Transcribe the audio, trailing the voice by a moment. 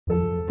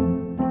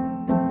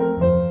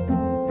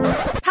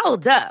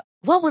Hold up.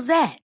 What was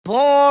that?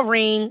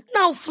 Boring.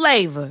 No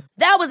flavor.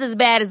 That was as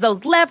bad as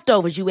those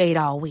leftovers you ate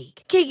all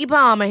week. Keke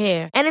Palmer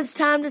here. And it's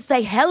time to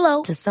say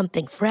hello to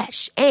something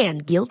fresh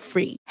and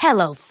guilt-free.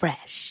 Hello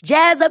Fresh.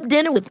 Jazz up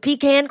dinner with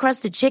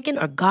pecan-crusted chicken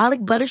or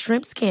garlic butter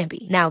shrimp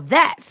scampi. Now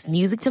that's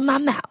music to my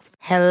mouth.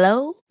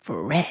 Hello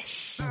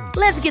Fresh.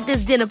 Let's get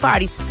this dinner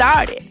party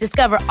started.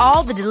 Discover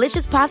all the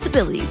delicious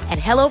possibilities at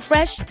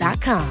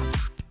hellofresh.com.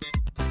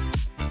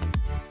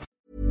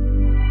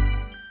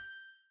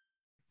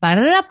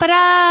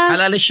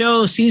 Halala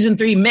Show Season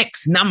 3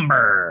 Mix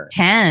number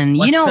 10.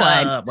 What's you know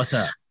up? What's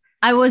up?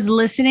 I was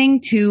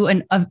listening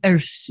to a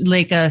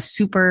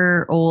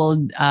super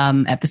old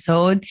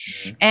episode,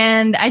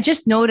 and I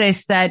just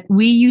noticed that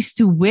we used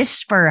to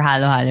whisper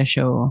Halo Halo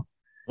Show.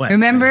 What?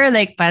 Remember,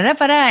 like para,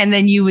 and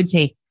then you would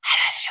say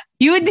Halo Halo Show.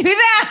 You would do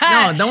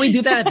that. No, don't we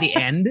do that at the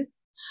end?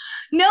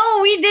 No,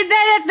 we did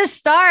that at the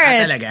start.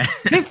 Talaga.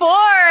 Before.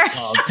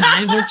 Well,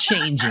 times are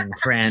changing,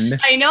 friend.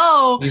 I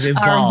know. We've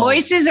evolved. Our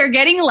voices are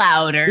getting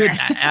louder. Dude,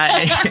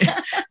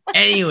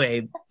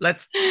 anyway,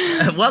 let's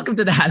welcome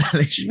to the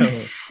Halala Show.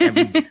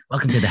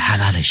 Welcome to the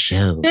Halala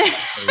Show.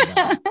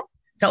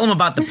 Tell them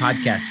about the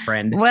podcast,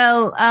 friend.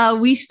 Well,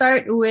 we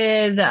start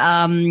with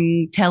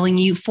telling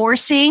you,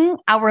 forcing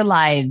our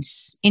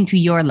lives into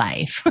your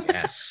life.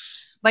 Yes.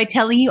 By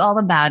telling you all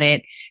about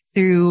it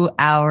through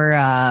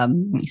our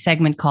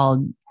segment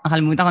called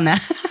nakalimutan ko na.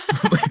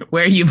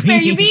 Where you been?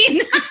 Where you been?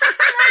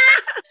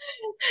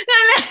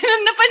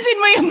 Napansin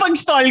mo yung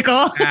pag-stall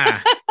ko?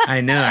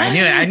 I knew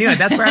it.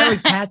 That's where I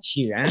would catch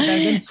you.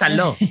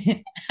 Salo.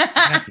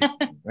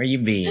 Where you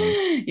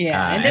been?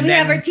 Yeah. And then we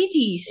have our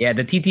TTs. Yeah,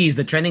 the TTs,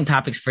 the trending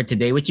topics for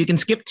today, which you can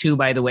skip to,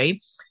 by the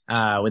way,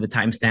 with the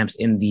timestamps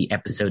in the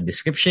episode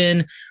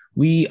description.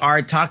 We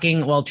are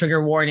talking, well,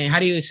 trigger warning. How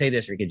do you say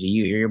this, Rika G?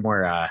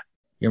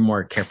 You're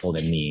more careful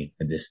than me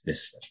with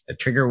this a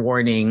trigger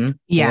warning.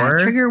 Yeah,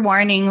 trigger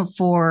warning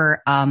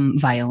for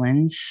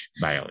violence,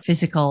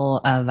 physical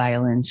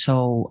violence.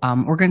 So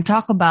we're going to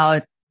talk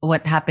about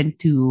what happened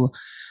to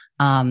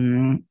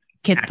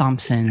Kit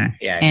Thompson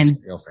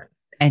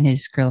and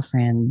his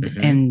girlfriend.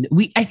 Mm-hmm. And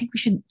I think we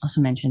should also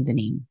mention the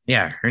name.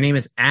 Yeah, her name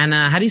is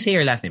Anna. How do you say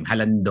her last name?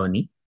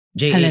 Halandoni.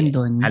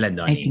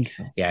 Halandoni. I think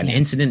so. Yeah, an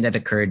incident that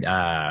occurred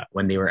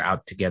when they were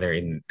out together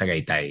in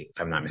Tagaytay,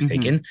 if I'm not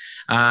mistaken.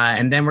 Mm-hmm.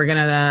 And then we're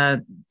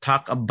gonna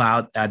talk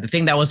about the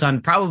thing that was on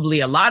probably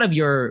a lot of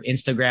your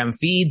Instagram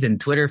feeds and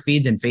Twitter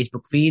feeds and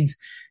Facebook feeds,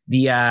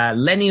 the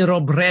Leni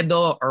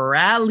Robredo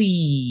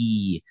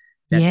rally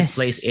that took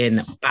place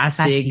in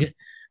Pasig.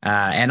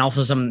 And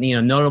also some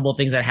notable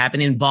things that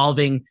happened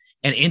involving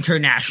an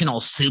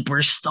international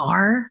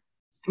superstar.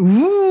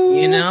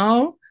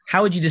 Ooh.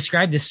 How would you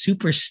describe the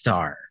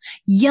superstar?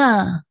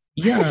 Yeah.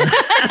 Yeah.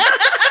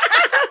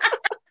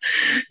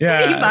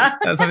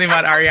 Something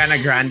about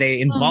Ariana Grande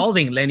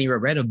involving Leni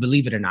Robredo,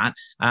 believe it or not.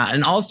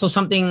 And also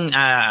something,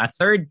 a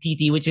third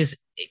TT, which is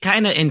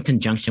kind of in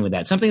conjunction with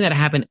that. Something that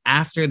happened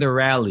after the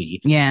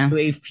rally to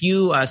a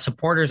few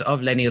supporters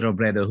of Leni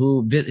Robredo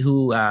who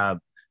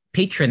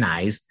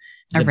patronized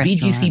the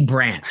BGC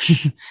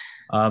branch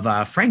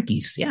of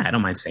Frankie's. Yeah, I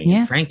don't mind saying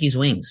it. Frankie's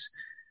Wings.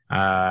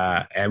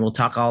 And we'll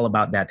talk all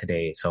about that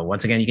today. So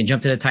once again, you can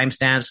jump to the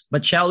timestamps.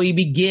 But shall we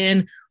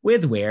begin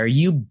with where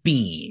you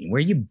been?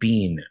 Where you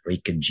been,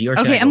 Rika G?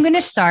 Okay, I'm going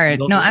to start.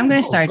 I'm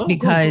going to start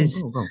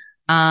because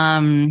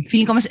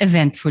feeling ko mas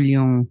eventful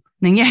yung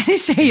nangyari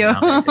sa'yo.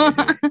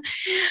 Okay.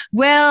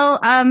 Well,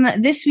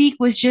 this week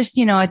was just,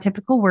 a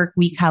typical work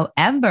week.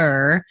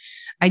 However,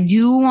 I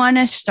do want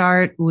to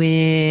start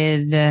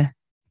with...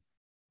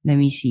 Let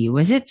me see.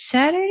 Was it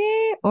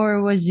Saturday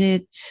or was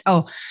it?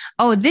 Oh,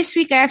 this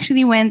week I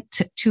actually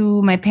went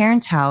to my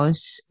parents'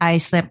 house. I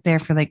slept there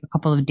for like a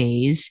couple of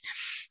days.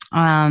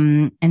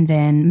 And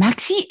then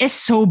Maxie is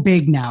so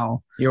big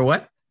now. Your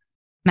what?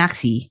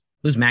 Maxie.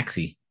 Who's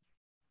Maxie?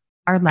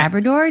 Our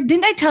Labrador.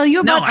 Didn't I tell you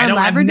about our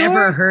Labrador? I've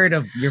never heard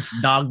of your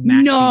dog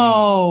Maxie.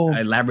 No.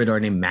 A Labrador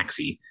named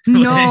Maxie.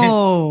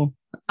 No.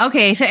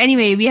 Okay, so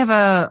anyway, we have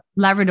a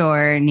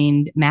Labrador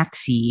named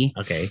Maxie.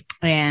 Okay.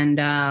 And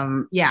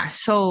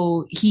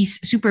so he's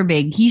super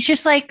big. He's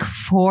just like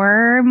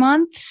 4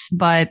 months,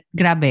 but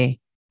grabe.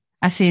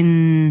 As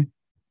in,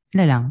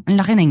 lang, ang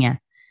laki na niya.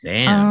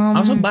 Damn.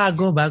 Also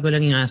bago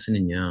lang yung aso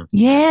ninyo.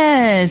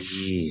 Yes.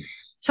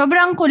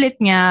 Sobrang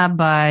kulit niya,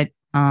 but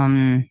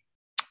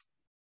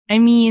I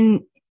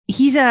mean,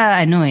 he's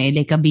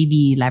like a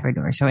baby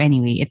Labrador. So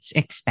anyway, it's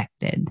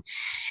expected.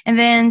 And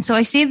then, so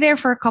I stayed there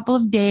for a couple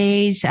of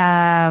days,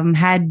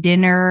 had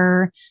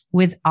dinner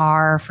with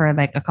R for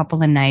like a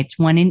couple of nights,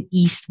 one in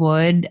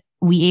Eastwood.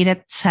 We ate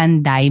at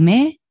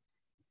Sandaime.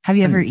 Have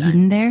you ever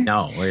eaten there?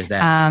 No, where's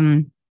that?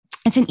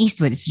 It's in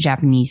Eastwood. It's a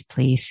Japanese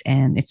place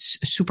and it's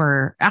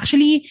super,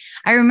 actually,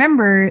 I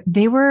remember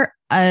they were,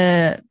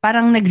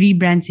 parang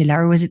nag-rebrand sila,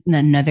 or was it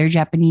another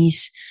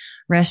Japanese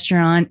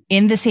restaurant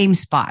in the same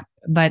spot?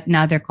 But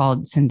now they're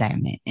called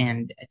Sandaime,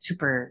 and it's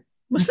super.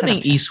 What's the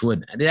name?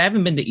 Eastwood. I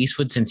haven't been to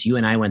Eastwood since you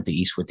and I went to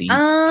Eastwood to eat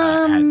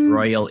at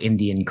Royal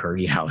Indian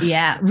Curry House.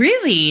 Yeah,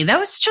 really? That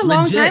was such a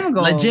long time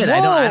ago. Legit. Whoa.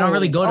 I don't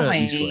really go to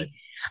Eastwood.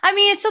 I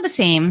mean, it's still the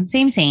same.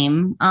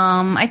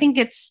 I think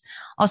it's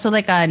also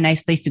like a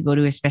nice place to go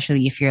to,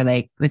 especially if you're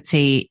like, let's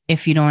say,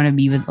 if you don't want to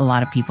be with a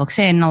lot of people.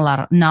 Because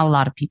not a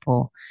lot of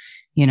people,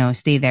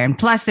 stay there. And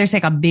plus, there's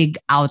like a big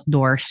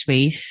outdoor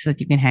space that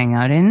you can hang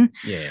out in.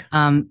 Yeah.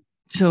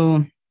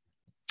 So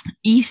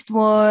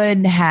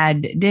Eastwood,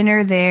 had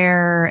dinner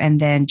there, and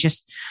then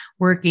just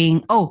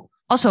working. Oh,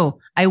 also,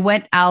 I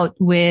went out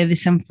with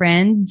some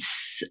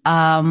friends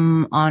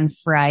on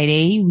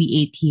Friday. We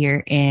ate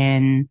here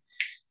in,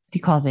 what do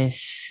you call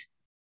this?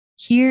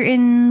 Here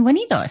in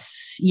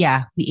Juanitos.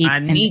 Yeah, we ate.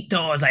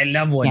 Juanitos. I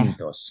love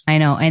Juanitos. Yeah, I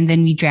know. And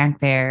then we drank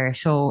there.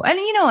 So, and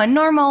a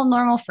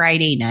normal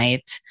Friday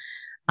night.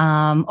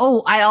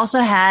 I also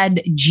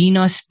had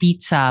Gino's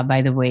Pizza,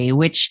 by the way,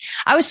 which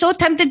I was so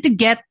tempted to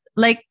get,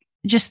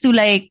 just to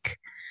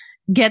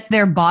get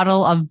their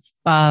bottle of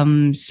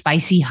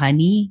spicy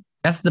honey.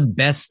 That's the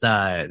best.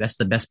 That's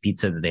the best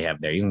pizza that they have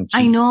there. Yung cheese,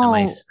 I know.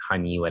 Nice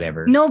honey,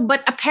 whatever. No,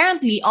 but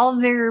apparently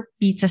all their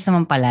pizzas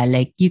naman pala,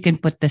 you can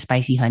put the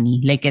spicy honey.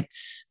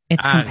 It's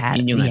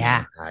compatible.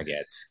 Yeah, I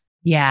guess.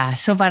 Yeah.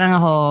 So parang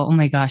ako, oh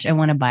my gosh, I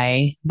want to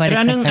buy. But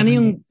it's ano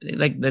yung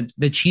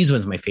the cheese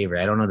one's my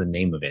favorite. I don't know the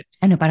name of it.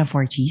 Ano, parang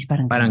 4 cheese,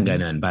 parang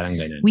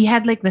ganun. We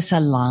had the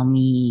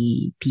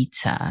salami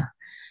pizza.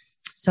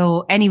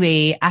 So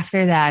anyway,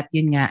 after that,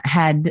 yun nga,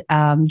 had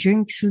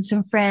drinks with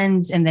some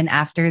friends, and then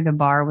after the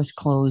bar was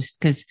closed,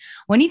 because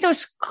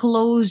Juanitos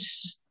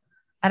closed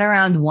at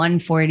around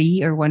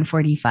 1:40 or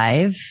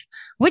 1:45,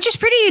 which is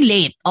pretty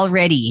late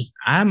already.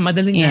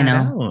 Madaling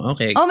araw.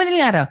 Okay. Oh,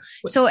 madaling araw.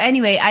 So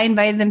anyway, I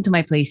invited them to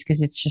my place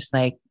because it's just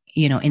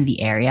in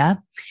the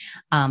area.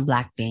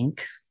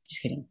 Blackpink.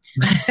 Just kidding.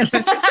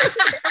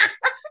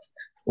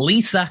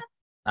 Lisa.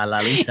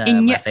 Lisa.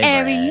 In your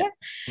area.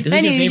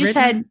 Anyway, we just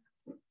had...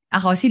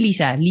 Ako, si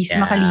Lisa. Yeah,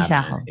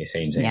 Maka-Lisa ako.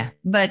 Same. Yeah.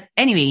 But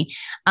anyway,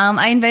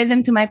 I invited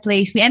them to my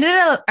place. We ended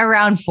up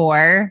around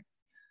 4,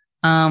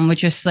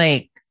 which was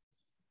okay.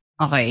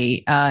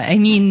 I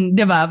mean,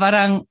 diba?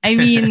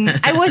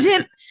 I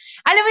wasn't,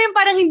 alam mo yung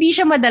parang hindi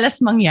siya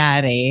madalas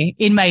mangyari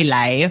in my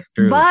life.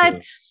 True.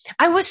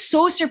 I was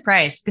so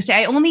surprised because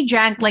I only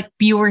drank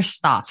pure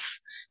stuff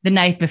the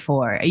night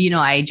before.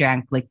 I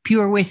drank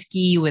pure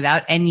whiskey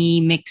without any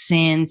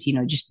mix-ins,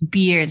 just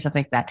beer and stuff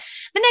like that.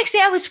 The next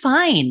day I was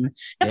fine.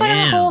 Na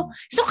parang ako,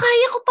 so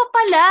kaya ko pa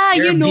pala,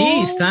 You're a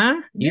beast,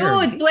 huh?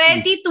 Dude,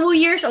 22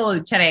 years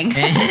old. Chareng.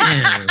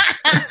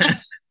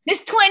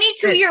 This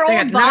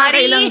 22-year-old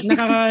body.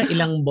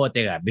 Nakailang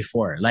bote ka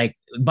before? Di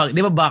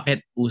ba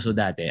bakit uso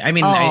dati? I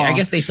mean, I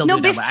guess they still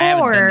do that, but I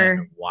haven't done that in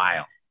a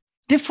while.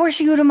 Before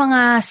siguro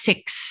mga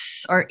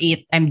 6 or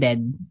 8, I'm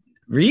dead.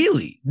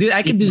 Really? Dude,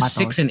 I could do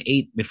bottles. 6 and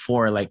 8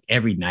 before,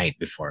 every night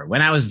before.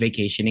 When I was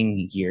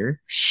vacationing here.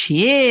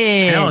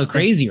 Shit. I know,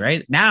 crazy,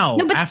 right? Now,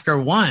 after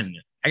 1,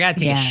 I gotta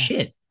take a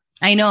shit.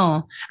 I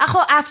know.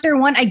 Ako, after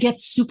 1, I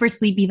get super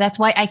sleepy. That's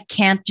why I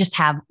can't just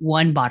have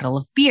 1 bottle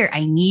of beer.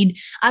 I need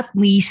at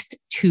least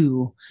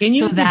 2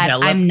 that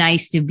I'm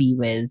nice to be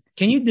with.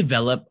 Can you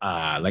develop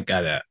a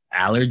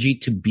allergy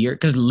to beer?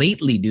 Because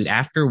lately, dude,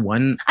 after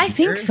 1 I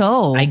think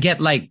so. I get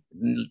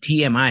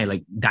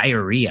TMI,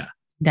 diarrhea.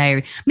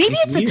 Maybe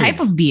it's the type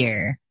of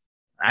beer.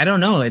 I don't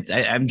know.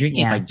 I'm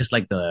drinking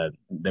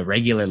the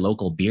regular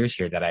local beers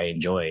here that I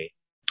enjoy.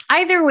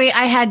 Either way,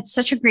 I had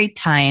such a great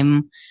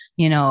time,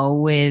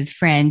 with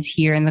friends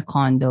here in the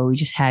condo.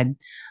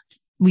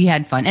 We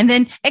had fun. And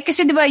then,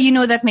 kasi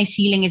diba, that my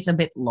ceiling is a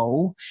bit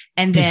low.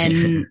 And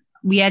then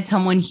we had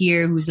someone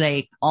here who's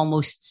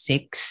almost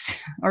 6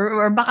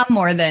 or baka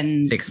more than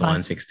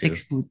 6'1",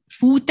 6'2".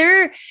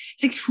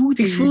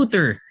 6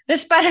 footer.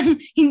 Tapos parang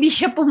hindi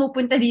siya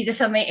pumupunta dito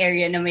sa may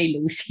area na may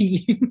low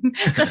ceiling.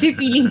 Kasi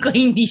feeling ko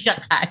hindi siya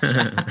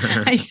kaya.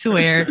 I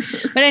swear.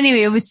 But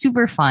anyway, it was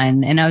super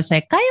fun. And I was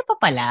like, kaya pa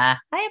pala.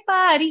 Kaya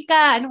pa,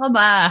 Rika. Ano ka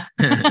ba?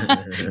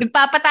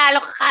 Nagpapatalo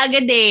ka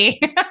kagad eh.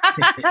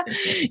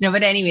 No,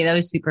 but anyway, that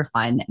was super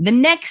fun. The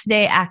next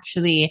day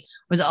actually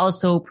was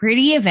also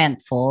pretty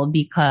eventful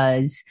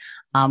because,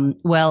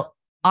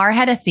 R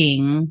had a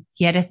thing.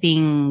 He had a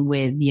thing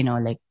with,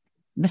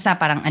 basta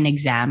parang an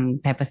exam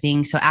type of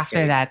thing. So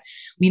after that,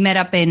 we met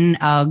up in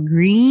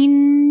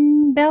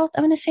Greenbelt,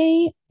 I'm going to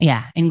say.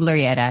 Yeah, in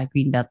Glorieta,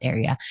 Greenbelt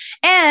area.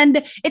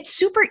 And it's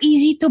super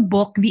easy to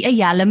book the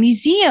Ayala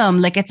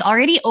Museum. It's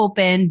already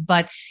open,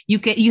 but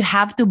you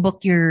have to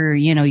book your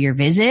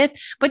visit,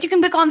 but you can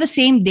book on the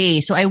same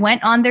day. So I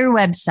went on their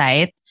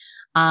website.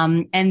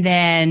 And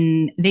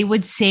then they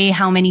would say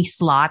how many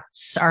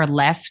slots are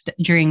left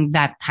during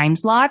that time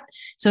slot.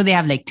 So they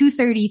have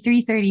 2:30,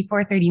 3:30,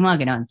 4:30,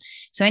 mga ganon.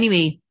 So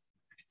anyway,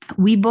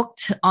 we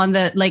booked on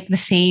the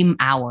same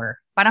hour.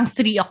 Parang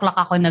 3 o'clock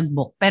ako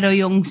nag-book. Pero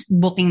yung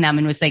booking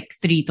namin was 3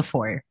 to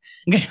 4.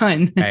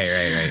 Ganon.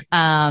 Right.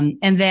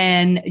 And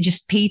then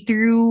just pay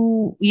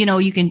through,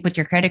 you can put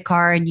your credit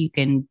card, you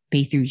can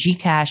pay through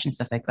GCash and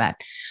stuff like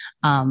that.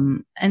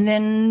 And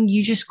then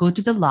you just go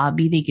to the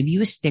lobby. They give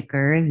you a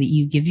sticker that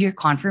you give your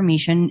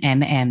confirmation,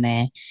 and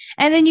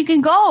then you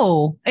can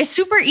go. It's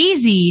super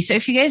easy. So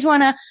if you guys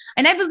want to,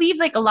 and I believe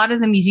like a lot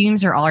of the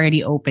museums are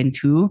already open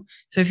too.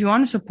 So if you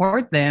want to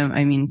support them,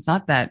 I mean, it's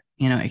not that,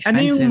 expensive. Ano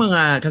yung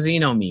mga, kasi you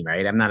know me,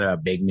 right? I'm not a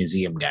big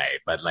museum guy,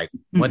 but like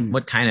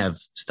what kind of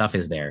stuff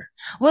is there?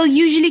 Well,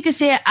 usually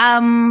kasi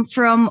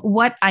from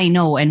what I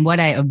know and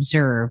what I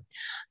observe,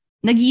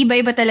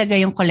 nag-iiba-iba talaga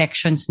yung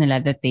collections nila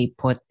that they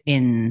put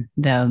in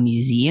the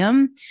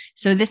museum.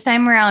 So this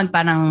time around,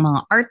 parang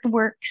mga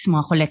artworks,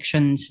 mga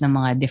collections ng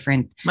mga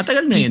different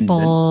Matagal na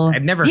people. Yun.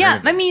 I've never heard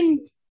of it. I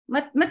mean,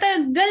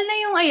 matagal na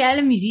yung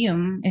Ayala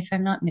Museum, if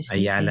I'm not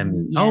mistaken. Ayala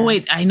Museum. Yeah. Oh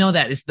wait, I know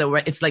that.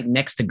 It's like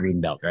next to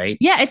Greenbelt, right?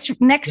 Yeah, it's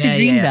next to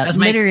Greenbelt. That's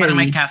literally. Parang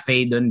may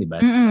cafe dun, di ba?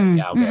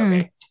 Yeah,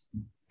 okay.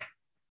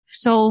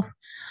 So,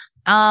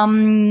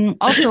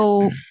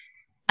 also,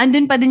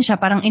 andun pa din siya,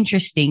 parang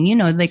interesting,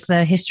 like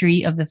the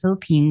history of the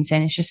Philippines,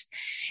 and it's just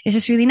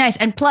really nice.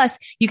 And plus,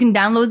 you can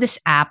download this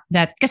app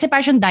that, kasi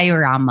parang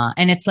diorama,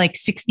 and it's like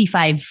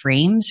 65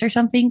 frames or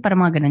something, parang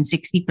mga ganun,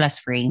 60 plus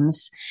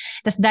frames.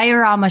 Tas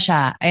diorama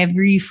siya,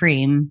 every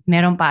frame,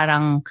 meron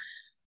parang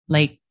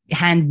like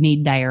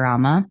handmade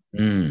diorama.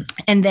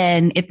 And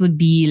then it would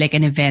be like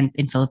an event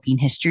in Philippine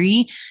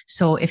history.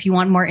 So if you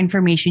want more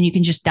information, you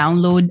can just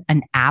download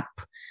an app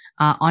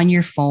on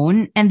your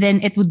phone, and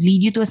then it would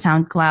lead you to a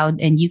SoundCloud,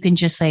 and you can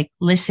just like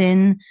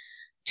listen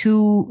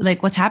to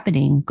like what's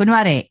happening.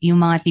 Kunwari, yung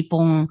mga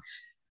tipong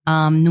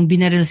nung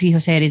binaril si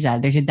Jose Rizal,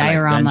 there's a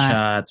diorama like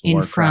gunshots,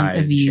 in front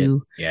of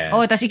you. Shit. Yeah.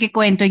 Oh, tas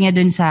ikikwento niya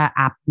dun sa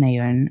app na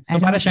yun. So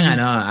para siyang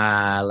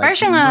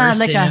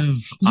like immersive,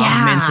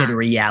 augmented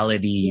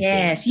reality.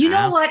 Yes. You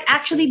know what?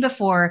 Actually,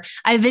 before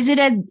I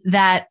visited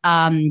that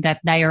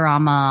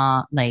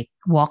diorama like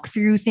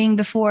walkthrough thing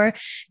before,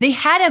 they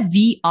had a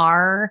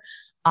VR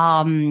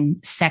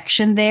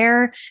section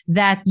there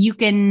that you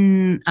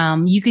can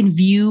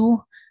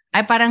view.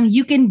 Parang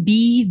you can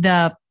be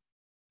the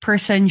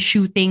person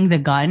shooting the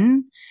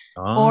gun,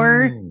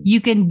 or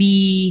you can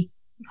be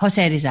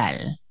Jose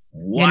Rizal.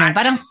 What?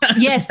 Parang,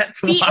 yes,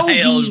 That's POV.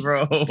 wild,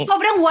 bro.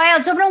 Sobrang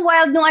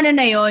wild nung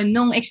na yun,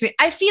 nung experience.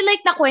 I feel like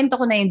nakwento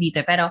ko na yun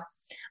dito, pero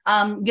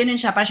ganun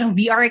siya, parang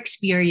VR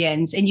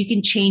experience, and you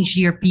can change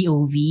your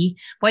POV.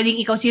 Pwedeng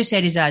ikaw si Jose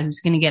Rizal who's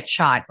gonna get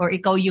shot, or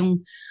ikaw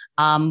yung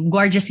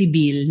Guardia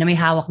Civil na may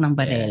hawak ng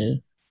baril.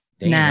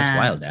 Dang, that's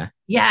wild, eh?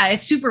 Yeah,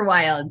 it's super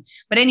wild.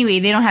 But anyway,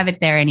 they don't have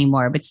it there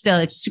anymore. But still,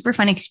 it's a super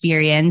fun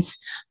experience.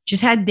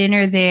 Just had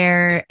dinner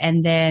there.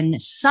 And then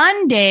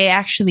Sunday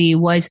actually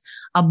was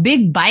a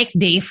big bike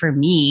day for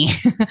me.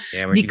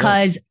 Yeah,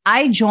 because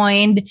I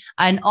joined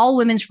an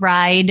all-women's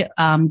ride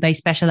by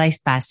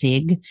Specialized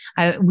Pasig.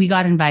 We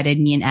got invited,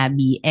 me and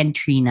Abby and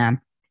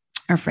Trina,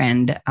 our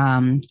friend.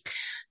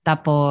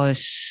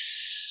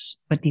 Tapos,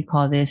 what do you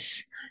call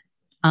this?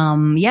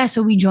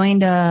 So we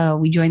joined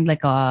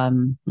like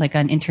an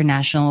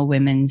International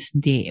Women's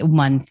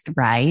Month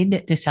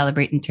ride to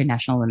celebrate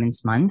International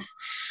Women's Month.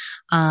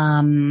 By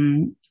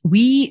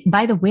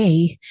the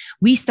way,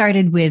 we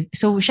started with,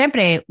 so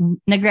syempre,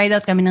 nag-ride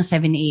out kami ng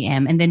 7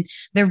 a.m. and then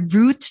the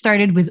route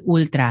started with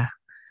ultra.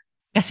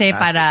 Kasi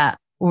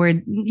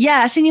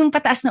as in yung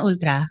pataas na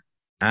ultra.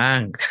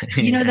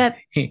 You know that?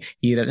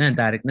 Hirap na,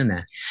 tarik na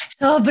na.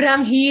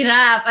 Sobrang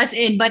hirap, as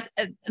in, but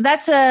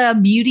that's a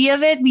beauty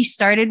of it. We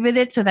started with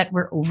it so that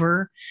we're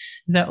over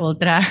the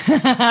ultra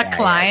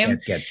climb.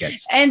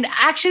 Gets. And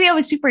actually, I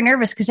was super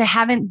nervous because I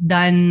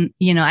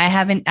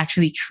haven't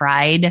actually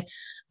tried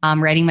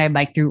riding my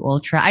bike through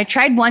ultra. I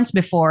tried once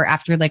before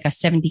after like a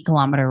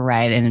 70-kilometer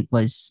ride, and it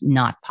was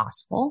not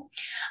possible.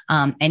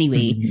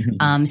 Anyway,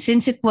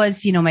 since it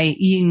was,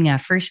 my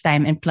first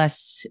time, and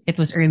plus it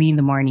was early in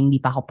the morning, di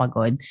pa ako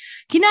pagod.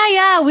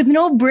 Kinaya with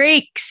no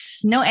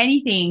breaks, no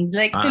anything,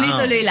 like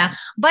tuloy-tuloy lang.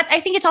 But I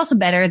think it's also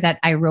better that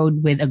I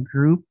rode with a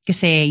group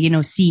kasi,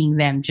 seeing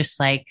them just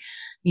like,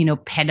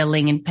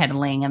 pedaling and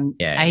pedaling.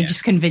 I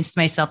just convinced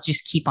myself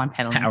just keep on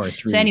pedaling. Power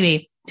through. So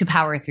anyway, to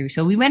power through.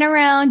 So we went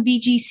around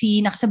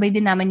BGC. Nakasabay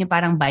din naman yung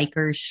parang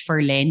bikers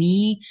for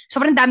Lenny.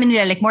 Sobrang dami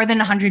nila, like more than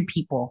 100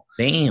 people.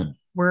 Damn.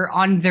 Were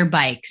on their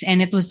bikes.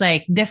 And it was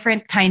like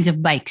different kinds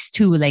of bikes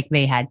too. Like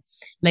they had,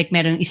 like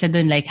merong isa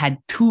dun like had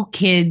 2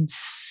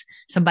 kids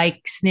sa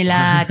bikes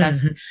nila.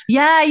 Tas,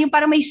 yung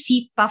parang may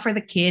seat pa for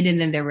the kid. And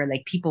then there were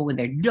like people with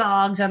their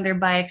dogs on their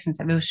bikes and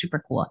stuff. It was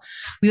super cool.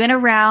 We went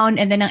around,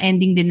 and then ang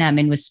ending din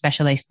namin was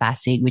Specialized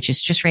Pasig, which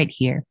is just right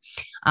here.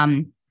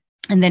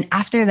 And then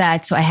after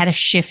that, so I had a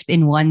shift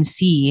in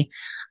 1C.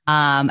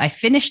 I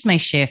finished my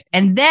shift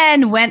and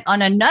then went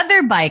on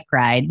another bike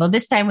ride. Well,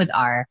 this time with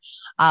R.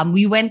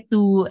 We went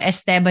to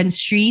Esteban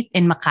Street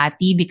in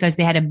Makati because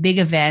they had a big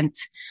event.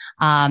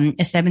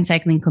 Esteban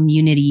Cycling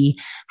Community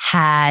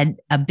had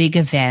a big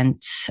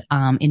event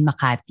in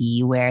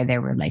Makati where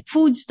there were like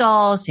food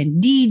stalls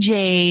and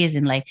DJs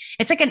and like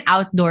it's like an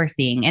outdoor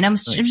thing. And I'm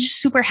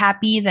just super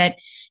happy that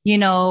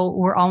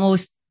we're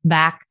almost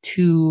back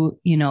to,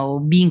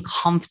 being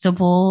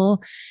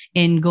comfortable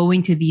in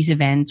going to these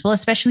events. Well,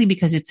 especially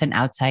because it's an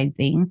outside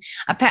thing.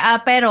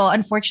 Pero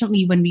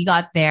unfortunately, when we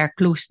got there,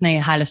 closed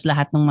na halos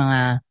lahat ng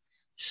mga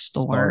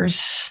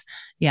stores.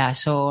 Yeah,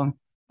 so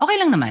okay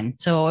lang naman.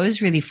 So it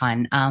was really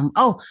fun.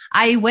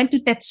 I went to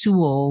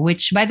Tetsuo,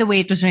 which, by the way,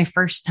 it was my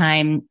first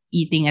time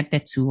eating at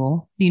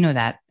Tetsuo. Do you know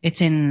that?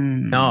 It's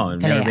in No,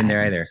 I've never been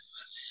there either.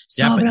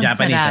 Japanese,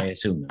 sarap. I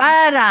assume.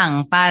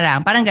 Parang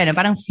ganun.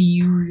 Parang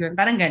fusion.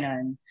 Parang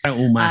ganun. Parang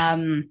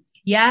uma.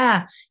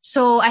 Yeah.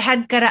 So I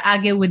had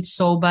karaage with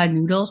soba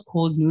noodles,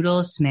 cold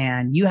noodles.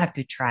 Man, you have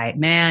to try it.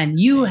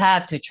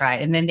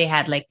 And then they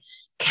had like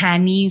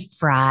canny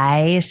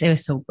fries. It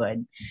was so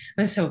good.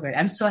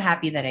 I'm so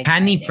happy that I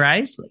canny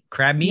fries? Like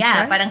crab meat fries?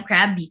 Yeah, parang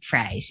crab meat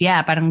fries.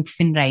 Yeah, parang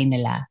finray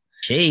nila.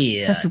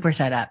 Shit. So super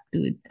sarap,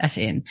 dude. As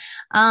in.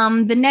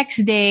 The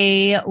next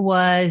day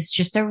was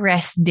just a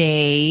rest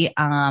day.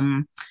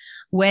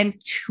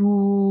 Went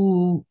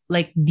to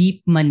like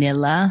deep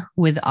Manila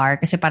with R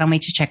kasi parang may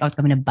check out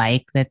kami na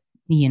bike that,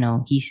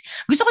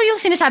 gusto ko yung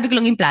sinasabi ko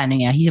lang yung plano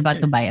niya. He's about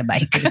to buy a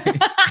bike.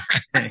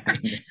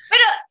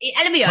 Pero,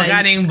 alam mo yun.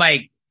 Magkano yung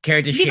bike?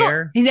 Care to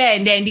share?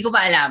 Hindi ko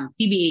pa alam.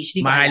 TBH,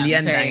 di ko mahal alam. Mahal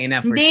yan, tangina,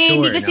 for hindi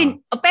sure.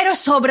 Pero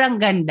sobrang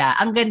ganda.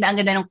 Ang ganda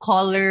ng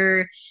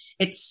color.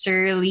 It's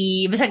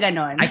surly. Basta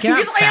ganon. I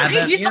cannot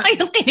fathom. Gusto ko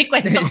yung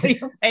kinikwento ko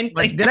yung kwento.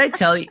 Like, did I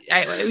tell you?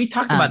 We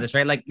talked about this,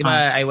 right? Like,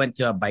 I went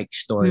to a bike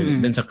store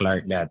dun sa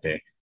Clark dati.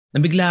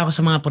 Nabigla ako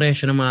sa mga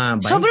presyo ng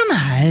mga bikes. Sobrang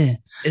mahal.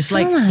 It's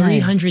like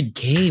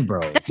 300K, bro.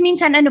 That's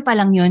minsan ano pa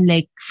lang yun,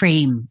 like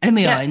frame. Alam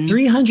mo yun?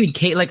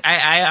 300K. Like,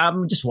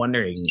 I'm just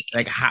wondering,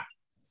 like, how...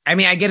 I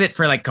mean, I get it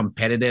for like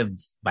competitive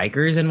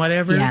bikers and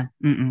whatever. Yeah.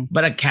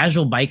 But a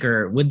casual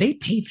biker, would they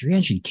pay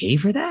 300K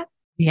for that?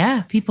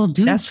 Yeah, people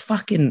do. That's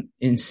fucking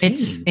insane.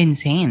 It's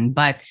insane,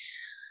 but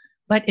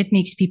it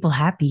makes people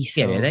happy.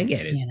 So, I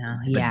get it.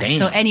 Yeah. Damn.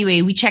 So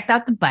anyway, we checked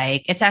out the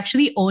bike. It's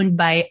actually owned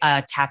by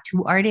a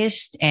tattoo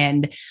artist,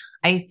 and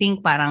I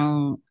think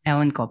parang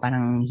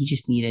he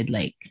just needed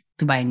like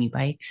to buy a new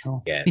bike.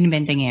 So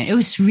binibenta niya.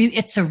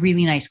 It's a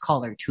really nice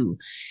color too.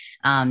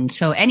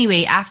 So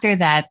anyway, after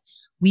that,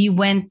 we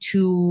went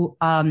to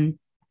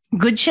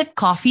Good Shit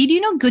Coffee. Do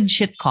you know Good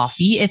Shit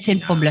Coffee? It's in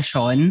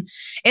Poblacion.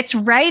 It's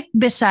right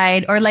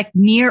beside or like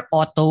near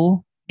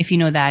Otto, if you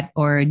know that.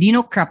 Or do you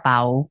know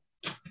Krapao?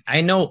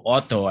 I know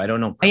Otto. I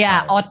don't know Krapao.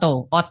 Yeah,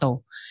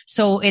 Otto.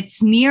 So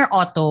it's near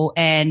Otto,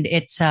 and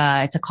it's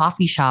a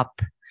coffee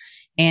shop.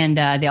 And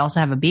they also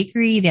have a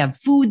bakery. They have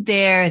food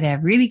there. They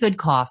have really good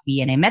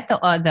coffee. And I met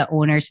the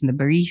owners and the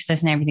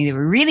baristas and everything. They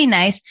were really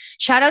nice.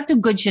 Shout out to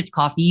Good Shit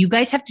Coffee. You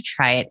guys have to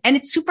try it. And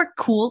it's super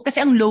cool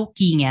kasi ang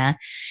low-key niya.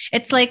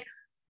 It's like,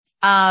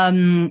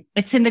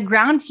 it's in the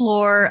ground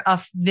floor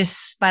of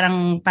this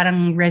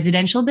parang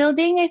residential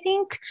building, I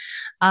think.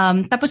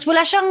 Tapos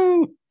wala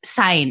siyang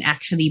sign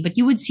actually, but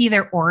you would see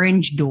their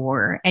orange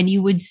door and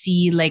you would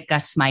see like a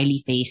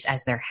smiley face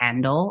as their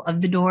handle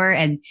of the door,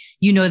 and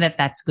you know that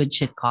that's Good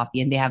Shit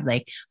Coffee, and they have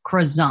like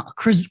croissants.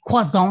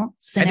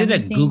 I did a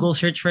Google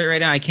search for it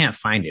right now. I can't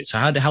find it. So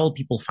how will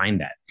people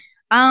find that?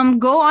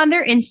 Go on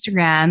their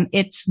Instagram.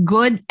 It's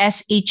Good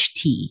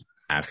SHT.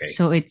 Okay.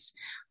 So it's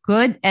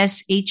Good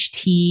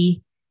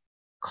SHT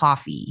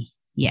Coffee.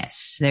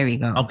 Yes, there we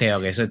go.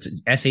 Okay. So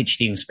it's SHT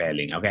yung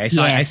spelling. Okay,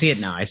 so yes. I see it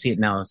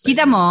now. It's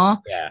Kita mo?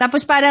 Yeah.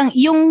 Tapos parang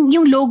yung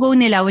logo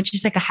nila, which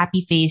is like a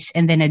happy face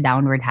and then a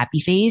downward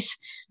happy face,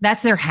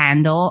 that's their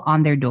handle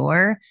on their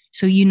door.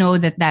 So you know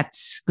that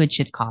that's Good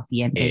Shit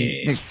Coffee, and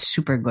they're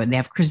super good. They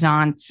have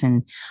croissants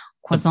and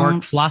the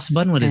pork floss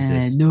bun. What is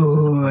this?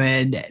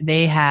 Dude,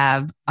 they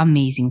have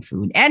amazing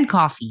food and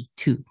coffee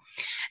too.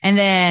 And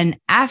then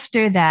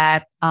after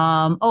that,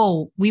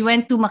 we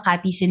went to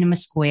Makati Cinema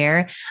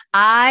Square.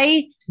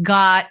 I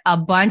got a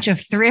bunch of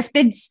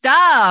thrifted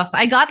stuff.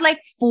 I got like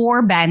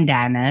 4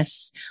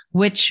 bandanas,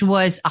 which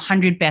was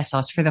 100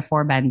 pesos for the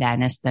 4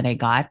 bandanas that I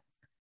got.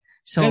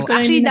 So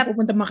actually,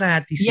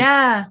 Makati.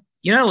 Yeah.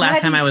 You know, the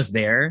last time I was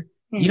there,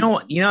 did you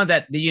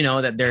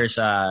know that there's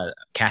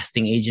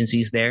casting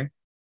agencies there?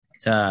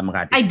 Sa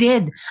Makati. I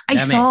did. I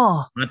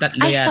saw.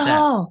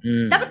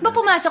 Mm. Dapat ba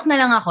pumasok na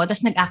lang ako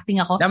tapos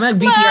nag-acting ako? Dapat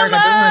nag-VTR ka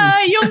doon.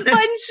 Yung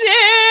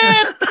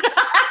pansit!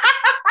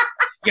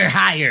 You're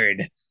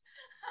hired.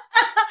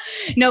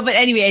 No, but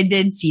anyway, I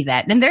did see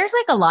that. And there's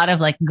like a lot of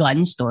like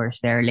gun stores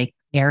there, like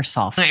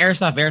airsoft.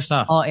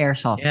 Airsoft. Oh,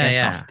 airsoft.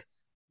 Yeah.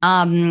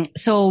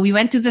 So we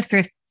went to the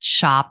thrift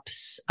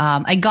shops.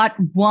 I got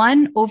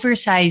one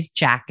oversized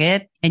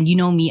jacket, and you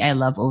know me, I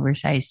love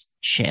oversized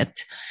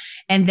shit.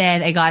 And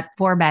then I got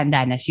 4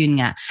 bandanas. Yun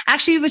nga.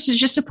 Actually, it was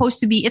just supposed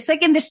to be, it's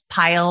like in this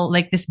pile,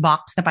 like this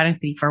box na parang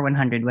 3 for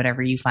 100,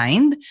 whatever you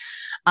find.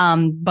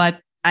 But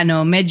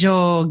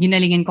medyo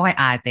ginalingan ko kay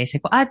ate.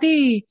 Sabi ko,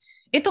 ate,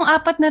 itong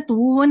 4 na to,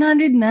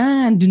 100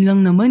 na. Dun lang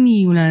naman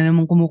eh. Wala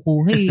namang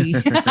kumukuha eh.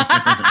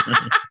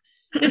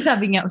 Tapos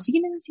sabi niya, sige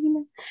na, sige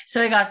na.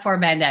 So I got 4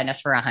 bandanas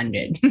for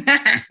 100.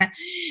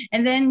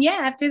 And then,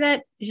 yeah, after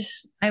that,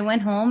 I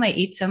went home, I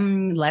ate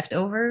some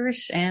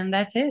leftovers, and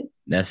that's it.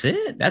 That's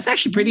it. That's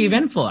actually pretty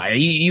eventful.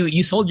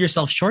 You sold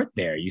yourself short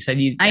there. You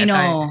said you. I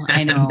know.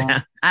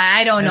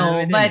 I don't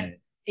know, but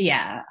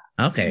yeah.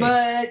 Okay.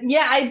 But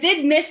yeah, I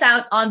did miss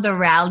out on the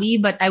rally,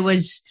 but I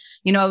was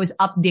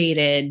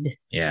updated.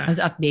 Yeah. I was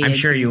updated. I'm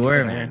sure you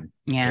were, man.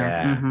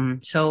 Yeah. Mm-hmm.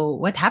 So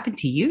what happened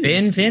to you?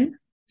 Finn?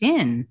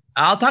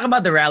 I'll talk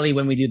about the rally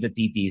when we do the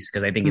TTs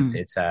because I think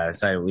it's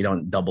so we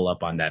don't double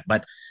up on that.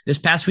 But this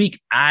past week,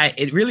 I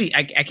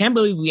can't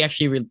believe we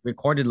actually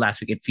recorded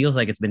last week. It feels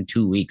like it's been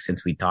 2 weeks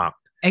since we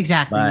talked.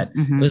 Exactly. But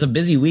it was a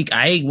busy week.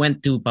 I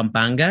went to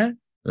Pampanga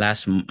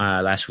last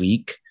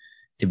week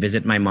to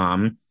visit my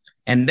mom.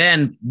 And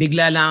then,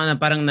 bigla lang na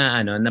parang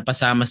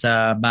napasama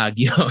sa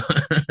Baguio.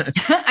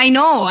 I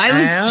know. I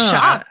was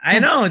shocked. I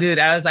know, dude.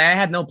 I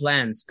had no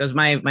plans because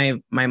my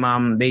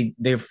mom,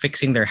 they're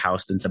fixing their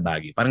house dun sa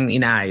Baguio. Parang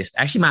inaayos.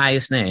 Actually,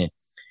 maayos na eh.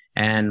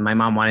 And my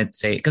mom wanted to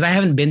say, because I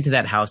haven't been to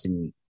that house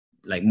in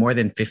like more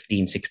than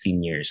 15,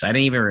 16 years. So I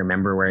didn't even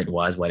remember where it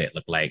was, what it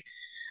looked like.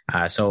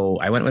 So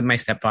I went with my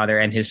stepfather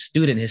and his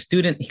student,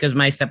 because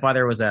my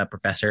stepfather was a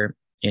professor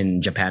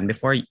in Japan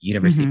before,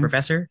 university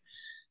professor.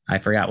 I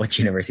forgot which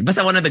university, but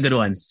one of the good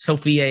ones.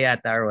 Sophia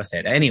yata was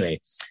it. Anyway,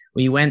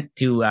 we went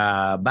to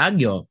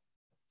Baguio.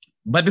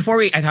 But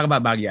before I talk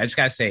about Baguio, I just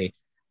gotta say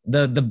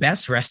the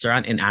best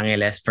restaurant in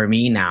Angeles for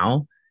me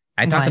now,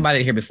 I talked about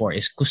it here before,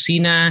 is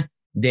Cocina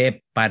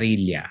de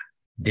Parilla.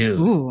 Dude.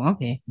 Ooh,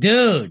 okay.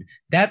 Dude,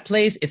 that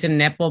place, it's in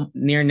Nepo,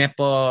 near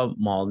Nepo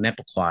Mall,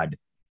 Nepo Quad.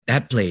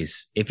 That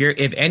place,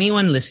 if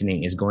anyone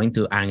listening is going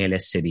to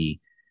Angeles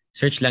City,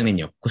 search lang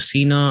ninyo,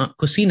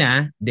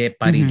 Cocina de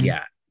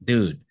Parilla.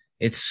 Dude.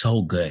 It's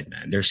so good,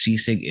 man. Their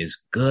sisig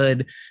is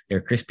good.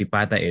 Their crispy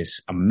pata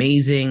is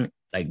amazing.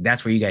 Like,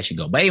 that's where you guys should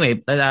go. But anyway,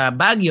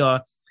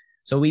 Baguio.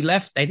 So we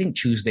left, I think,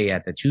 Tuesday.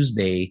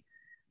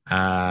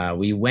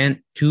 We went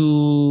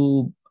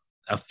to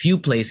a few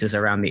places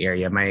around the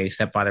area. My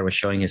stepfather was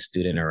showing his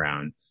student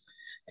around.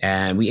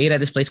 And we ate at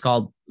this place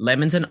called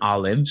Lemons and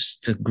Olives.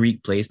 It's a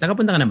Greek place.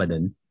 Nakapunta ka na ba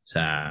dun?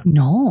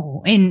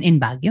 No, in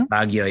Baguio?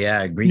 Baguio,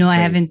 yeah. Greek no, place.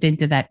 I haven't been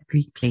to that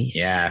Greek place.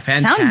 Yeah,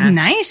 sounds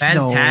nice,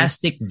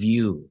 fantastic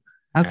view.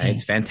 Okay.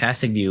 Right?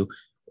 Fantastic view.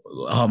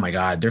 Oh my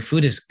God. Their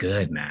food is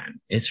good,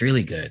 man. It's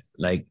really good.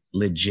 Like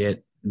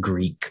legit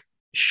Greek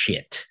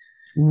shit.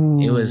 Ooh.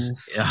 It was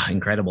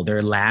incredible.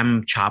 Their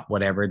lamb chop,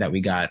 whatever that we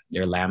got,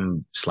 their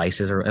lamb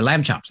slices or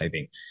lamb chops, I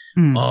think.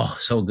 Oh,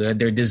 so good.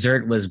 Their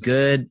dessert was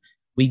good.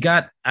 We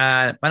got,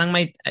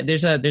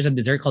 there's a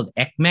dessert called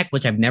ekmek,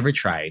 which I've never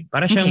tried.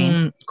 Para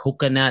siyang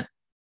coconut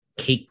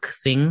cake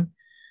thing.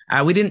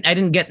 I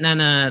didn't get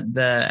ano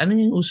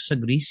yung uso sa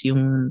Greece,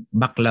 yung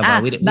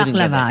baklava. We didn't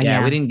get that.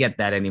 Yeah, we didn't get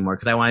that anymore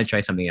because I wanted to try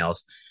something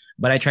else.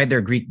 But I tried their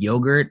Greek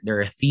yogurt.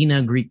 Their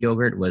Athena Greek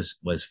yogurt was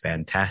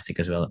fantastic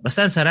as well.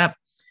 Basta sarap.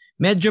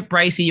 Medyo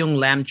pricey yung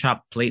lamb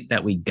chop plate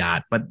that we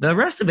got, but the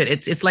rest of it,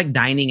 it's like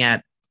dining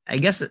at, I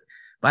guess,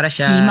 para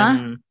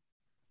siyang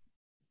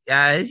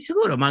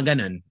siguro mga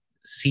ganun.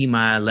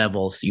 Sima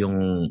levels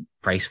yung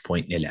price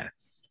point nila.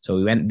 So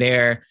we went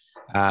there.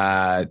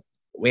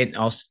 Went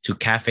also to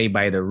Cafe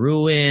by the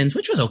Ruins,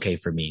 which was okay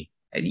for me.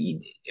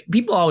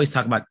 People always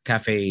talk about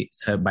Cafe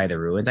by the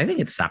Ruins. I think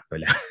it's sakto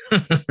lang.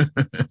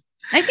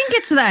 I think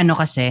it's the ano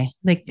kasi.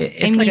 Like,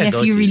 it's like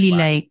if you really spot.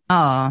 Like,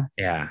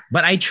 yeah.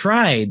 But I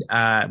tried,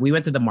 we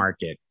went to the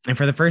market and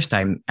for the first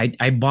time,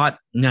 I bought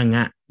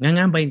nganga.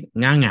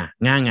 Nganga.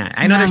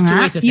 I know there's 2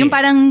 ways to say yung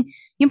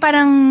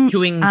parang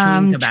chewing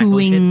tobacco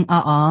shit.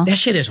 That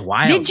shit is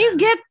wild. Did you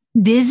get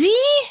dizzy?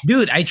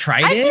 Dude, I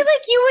tried it. I feel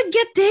like you would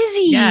get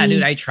dizzy. Yeah,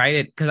 dude, I tried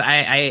it because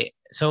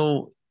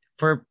so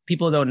for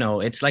people who don't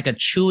know, it's like a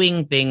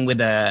chewing thing with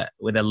a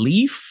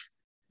leaf,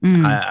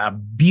 a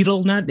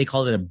beetle nut. They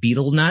call it a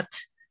beetle nut,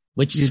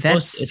 which is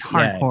that's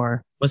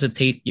hardcore. Supposed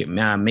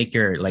to make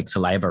your like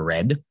saliva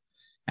red.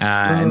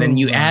 And then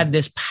you add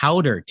this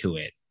powder to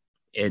it.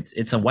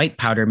 It's a white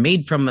powder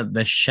made from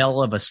the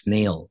shell of a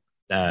snail,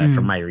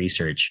 from my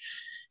research.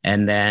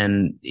 And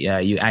then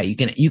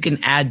you can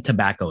add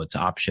tobacco. It's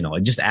optional.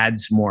 It just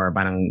adds more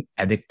parang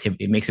addictive.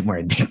 It makes it more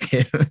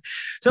addictive.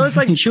 So it's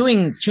like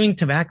chewing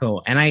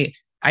tobacco. And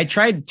I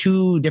tried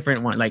 2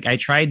 different ones. Like I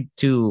tried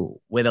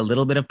with a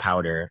little bit of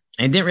powder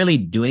and it didn't really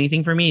do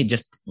anything for me.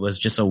 It was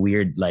just a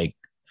weird like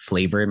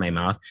flavor in my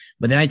mouth.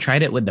 But then I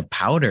tried it with the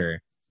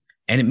powder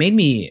and it made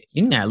me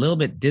a little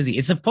bit dizzy.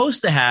 It's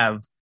supposed to have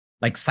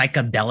like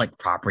psychedelic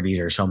properties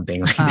or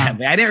something like that.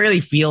 But I didn't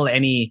really feel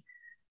any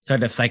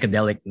sort of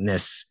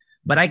psychedelicness,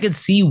 but I could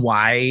see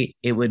why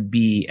it would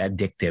be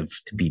addictive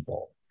to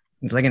people.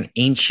 It's like an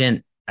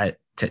ancient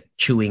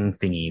chewing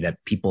thingy that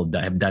people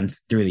have done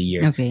through the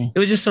years. Okay. It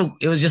was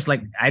just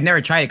like, I'd never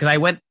tried it because I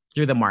went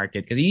through the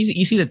market because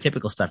you see the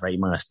typical stuff, right?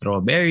 Yung mga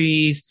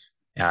strawberries,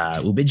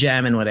 ube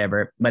jam and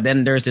whatever. But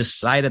then there's this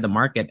side of the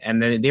market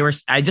and then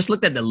I just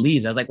looked at the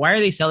leaves. I was like, why are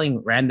they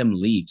selling random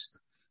leaves?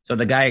 So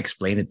the guy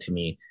explained it to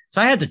me.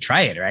 So I had to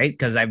try it, right?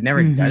 Because I've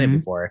never done it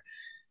before.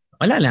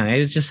 Wala lang.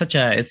 It's such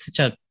a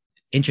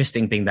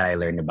interesting thing that I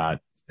learned about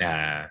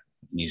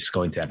just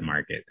going to that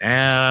market.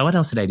 What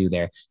else did I do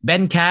there?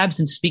 Ben Cabs.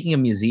 And speaking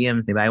of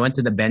museums, I went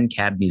to the Ben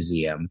Cab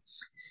Museum,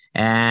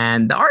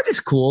 and the art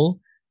is cool,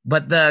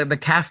 but the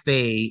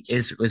cafe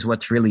is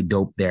what's really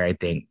dope there. I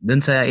think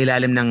dun sa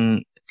ilalim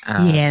ng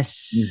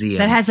yes, museum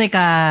that has like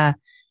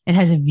it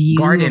has a view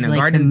garden, of a like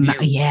garden view.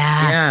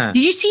 Yeah.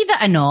 Did you see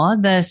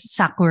the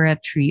sakura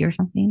tree or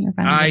something?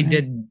 Or I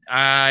did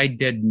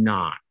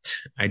not.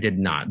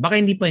 Baka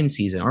hindi pa in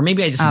season, or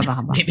maybe I just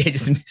maybe I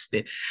just missed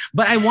it.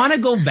 But I want to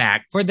go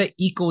back for the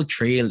eco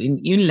trail.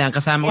 Yun lang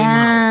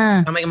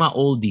kasama ko yung mga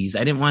oldies.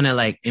 I didn't want to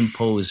like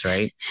impose,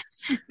 right?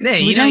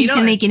 You know,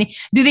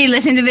 do they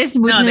listen to this?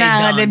 No, they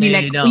don't. They'd be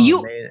like, what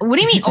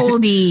do you mean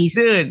oldies?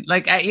 Dude,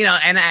 like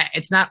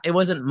it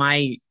wasn't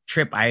my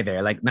trip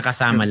either. Like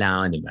nakasama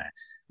lang, diba?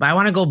 But I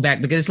want to go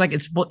back because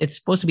it's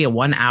supposed to be a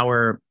 1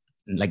 hour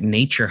like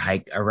nature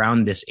hike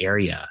around this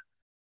area.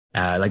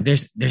 Like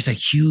there's a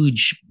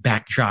huge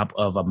backdrop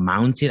of a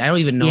mountain. I don't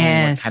even know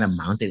what kind of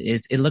mountain it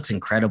is. It looks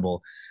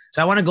incredible.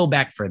 So I want to go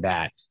back for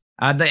that.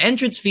 The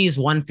entrance fee is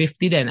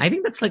 $150 then. I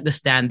think that's like the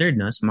standard,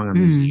 no, sa mga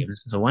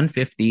museums. So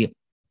 $150.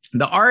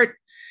 The art,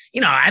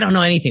 I don't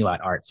know anything about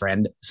art,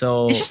 friend.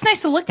 So it's just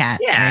nice to look at.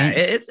 Yeah, right?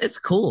 it's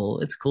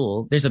cool. It's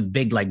cool. There's a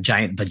big like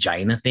giant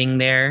vagina thing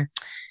there.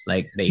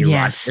 Like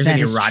there's an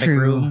erotic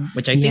room,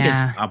 which I think is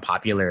a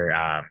popular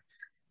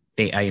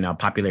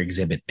popular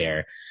exhibit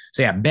there.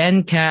 So yeah,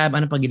 Ben Cab,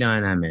 ano pa ginawa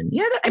namin?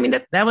 Yeah,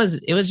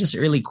 it was just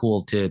really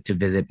cool to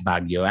visit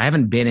Baguio. I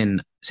haven't been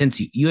in since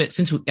you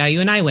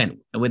and I went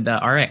with the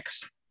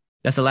RX.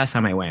 That's the last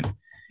time I went.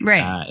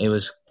 Right. It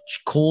was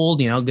cold,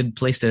 good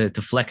place to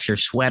flex your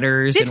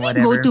sweaters and whatever.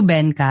 Did we go to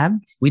Ben Cab?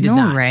 We did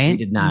not. Right?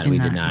 We did not.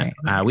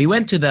 Right. We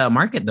went to the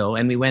market though,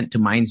 and we went to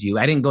Mines View.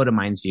 I didn't go to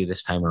Mines View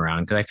this time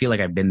around because I feel like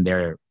I've been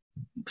there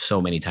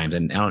so many times,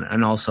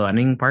 and also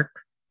Aning Park,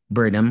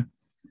 Burnham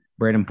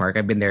Park.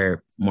 I've been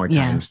there more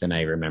times than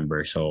I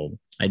remember. So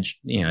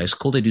it's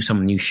cool to do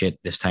some new shit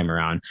this time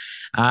around.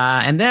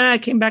 And then I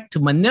came back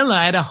to Manila.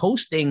 I had a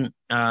hosting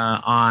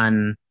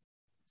on,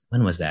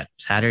 when was that?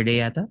 Saturday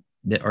yata?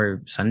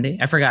 Or Sunday?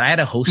 I forgot. I had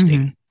a hosting.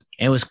 Mm-hmm.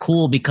 And it was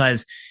cool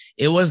because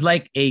it was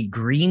like a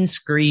green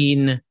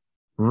screen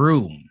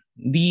room.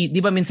 Di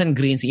ba minsan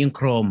green yung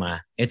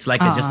chroma? It's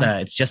like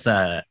just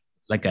a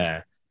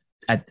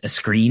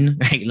screen,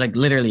 right? Like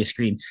literally a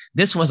screen.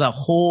 This was a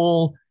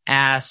whole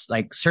ass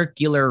like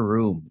circular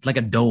room. It's like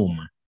a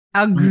dome.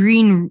 A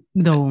green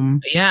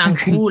dome. Yeah, ang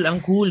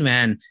cool,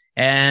 man.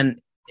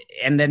 And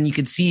then you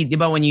could see, di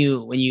ba, when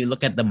you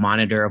look at the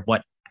monitor of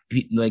what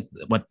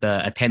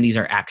the attendees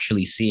are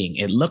actually seeing,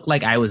 it looked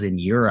like I was in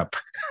Europe.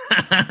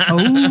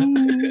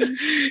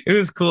 It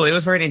was cool. It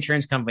was for an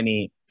insurance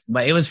company,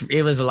 but it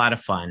was a lot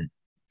of fun.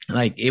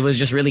 Like it was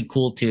just really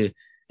cool to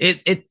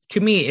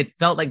me, it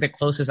felt like the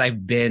closest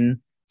I've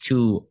been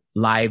to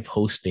live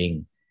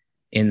hosting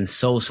in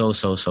so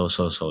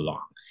long.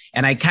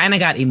 And I kind of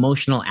got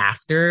emotional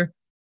after.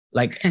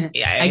 Like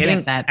I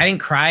didn't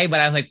cry, but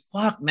I was like,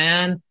 fuck,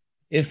 man.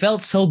 It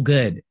felt so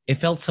good. It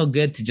felt so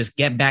good to just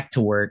get back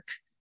to work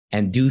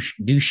and do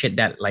shit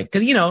that, like,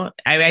 because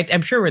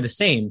I'm sure we're the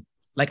same.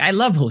 Like I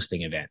love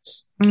hosting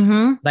events.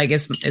 Mm-hmm. Like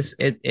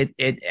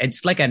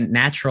it's like a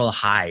natural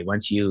high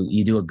once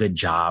you do a good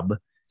job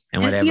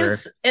and whatever.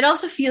 It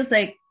also feels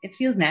like it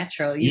feels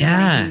natural. You know what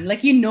I mean?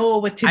 Like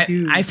what to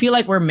do. I feel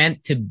like we're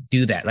meant to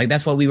do that. Like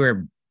that's what we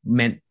were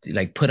meant to,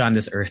 like, put on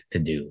this earth to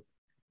do.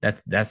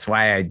 That's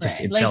why I just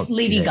it felt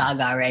Lady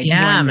Gaga, right?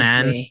 Yeah,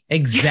 man.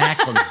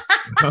 Exactly.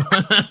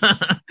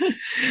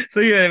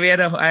 So yeah,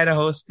 I had a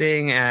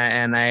hosting,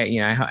 and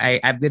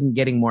I've been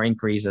getting more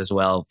inquiries as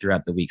well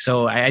throughout the week.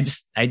 So I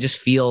just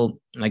feel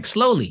like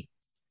slowly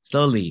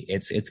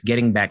it's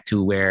getting back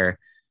to where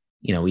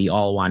we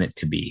all want it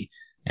to be,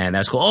 and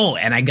that's cool. Oh,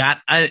 and I got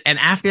and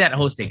after that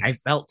hosting, I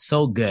felt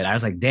so good. I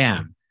was like,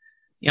 damn.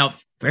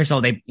 First of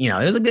all, it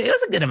was a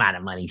good amount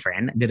of money,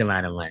 friend. A good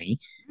amount of money.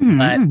 Mm-hmm.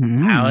 But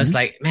I was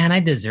like, man, I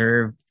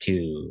deserve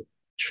to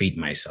treat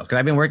myself because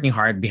I've been working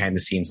hard behind the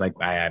scenes. Like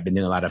I've been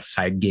doing a lot of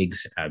side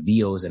gigs,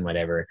 VOs and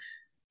whatever.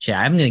 Yeah,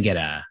 I'm gonna get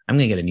a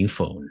new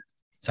phone.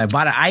 So I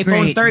bought an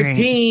iPhone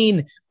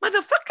 13.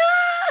 Motherfucker.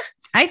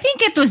 I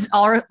think it was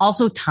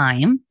also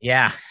time.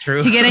 Yeah,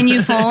 true. To get a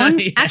new phone.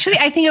 Yeah. Actually,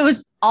 I think it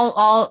was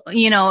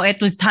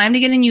it was time to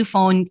get a new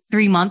phone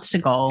 3 months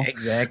ago.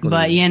 Exactly.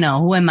 But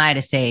who am I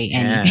to say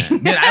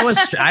anything? Dude, I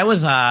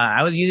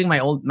was using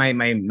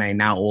my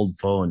now old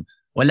phone.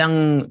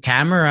 Walang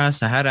camera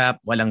sa harap,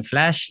 walang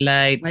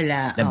flashlight.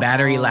 Wala. The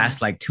battery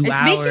lasts like 2 hours.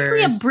 It's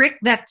basically a brick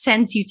that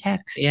sends you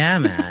texts. Yeah,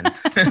 man.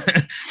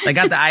 I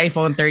got the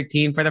iPhone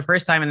 13 for the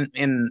first time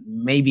in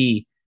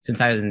maybe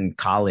since I was in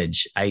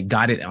college. I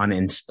got it on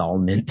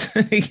installment.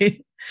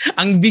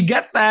 Ang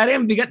bigat, pare.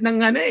 Ang bigat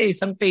ng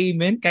isang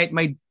payment. Kahit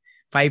may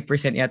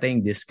 5% yata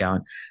yung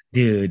discount.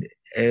 Dude,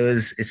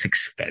 it's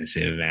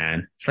expensive,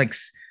 man. It's like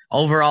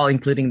overall,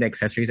 including the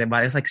accessories I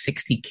bought, it was like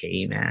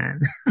 $60K,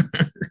 man.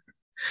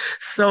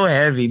 So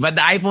heavy. But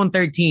the iPhone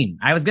 13,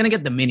 I was going to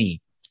get the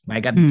mini, but I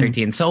got the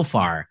 13. So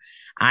far,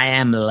 I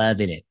am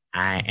loving it.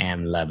 I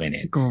am loving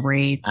it.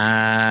 Great.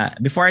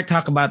 Before I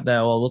talk about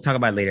we'll talk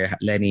about it later,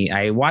 Lenny.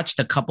 I watched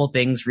a couple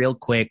things real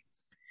quick.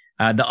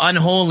 The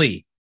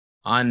Unholy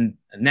on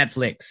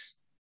Netflix.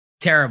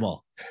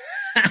 Terrible.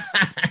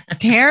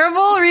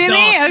 Terrible?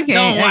 Really?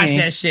 Don't watch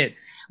that shit.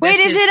 Wait,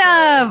 is it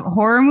a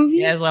horror movie?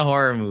 Yeah, it's a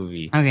horror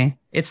movie. Okay.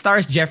 It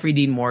stars Jeffrey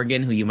Dean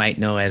Morgan, who you might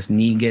know as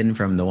Negan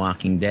from The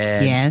Walking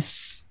Dead.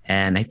 Yes.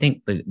 And I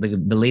think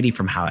the lady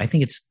from House, I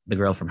think it's the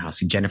girl from House,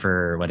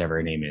 Jennifer, whatever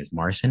her name is,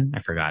 Morrison. I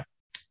forgot.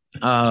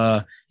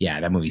 Yeah,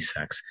 that movie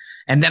sucks.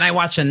 And then I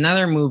watched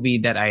another movie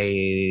that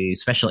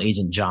Special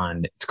Agent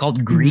John. It's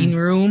called Green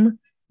Room.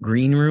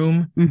 Green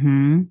Room.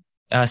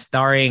 Mm-hmm.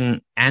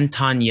 Starring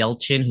Anton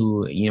Yelchin,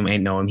 who you might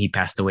know him. He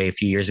passed away a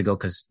few years ago.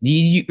 Because do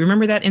you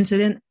remember that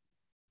incident?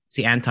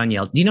 See Anton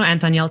Yelchin. Do you know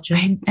Anton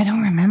Yelchin? I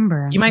don't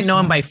remember. You might know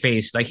him by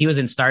face. Like he was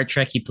in Star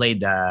Trek. He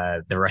played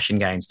the Russian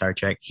guy in Star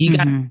Trek. He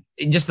got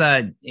it's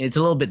a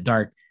little bit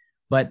dark,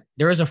 but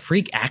there was a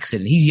freak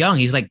accident. He's young.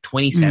 He's like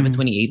 27,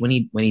 28 when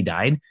he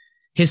died.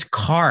 His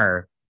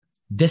car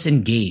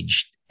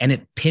disengaged and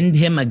it pinned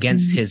him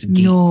against his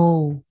gate.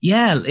 No.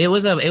 Yeah, it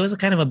was a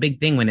kind of a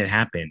big thing when it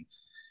happened.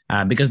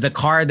 Because the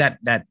car that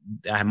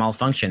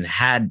malfunctioned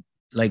had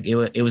like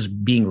it was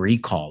being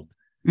recalled.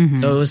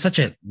 So it was such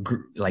a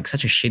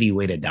shitty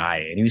way to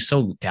die, and he was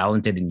so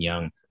talented and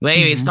young. But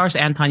anyway, it stars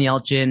Anton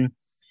Yelchin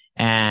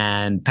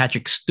and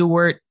Patrick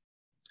Stewart.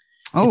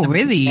 Oh,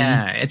 really?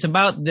 Yeah, it's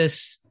about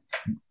this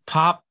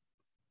pop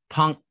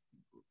punk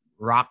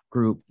rock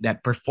group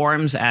that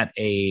performs at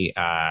a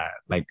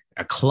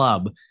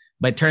club,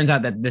 but it turns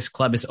out that this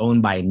club is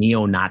owned by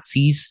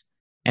neo-Nazis.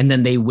 And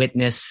then they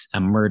witness a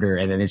murder,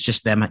 and then it's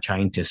just them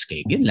trying to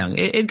escape. Yun lang.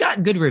 It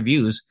got good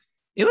reviews.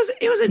 It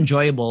was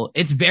enjoyable.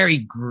 It's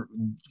very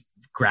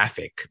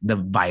graphic, the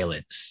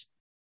violence.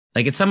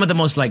 Like it's some of the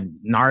most like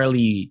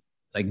gnarly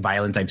like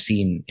violence I've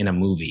seen in a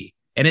movie,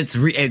 and it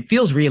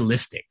feels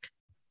realistic.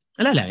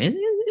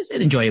 It's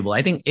enjoyable.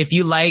 I think if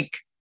you like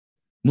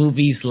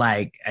movies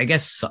like, I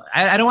guess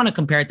I don't want to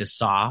compare it to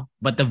Saw,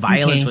 but the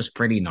violence was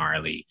pretty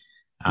gnarly.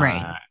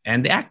 Right.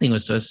 And the acting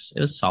was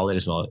solid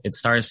as well. It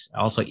stars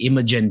also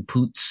Imogen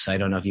Poots. I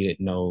don't know if you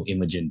know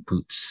Imogen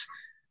Poots.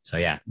 So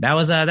yeah, that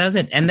was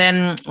it. And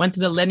then went to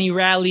the Lenny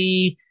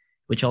rally,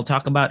 which I'll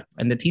talk about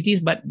in the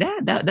TTs. But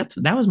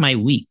that was my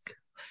week.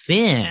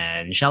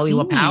 Finn, shall we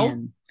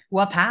wapow?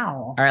 Wapow.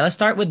 All right, let's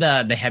start with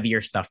the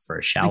heavier stuff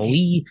first, shall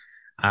we?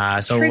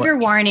 So trigger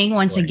warning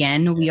once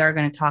again, we are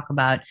going to talk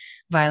about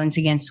violence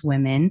against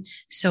women.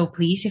 So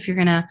please, if you're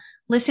going to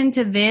listen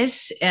to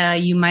this,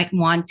 you might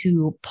want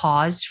to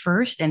pause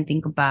first and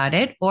think about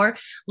it, or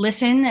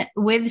listen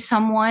with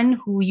someone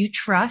who you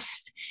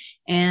trust,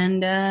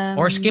 and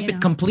or skip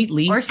it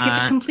completely.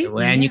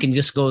 And you can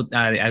just go,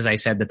 as I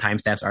said, the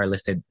timestamps are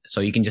listed,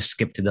 so you can just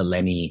skip to the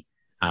Lenny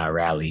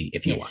rally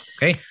if you want.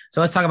 Okay, so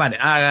let's talk about it.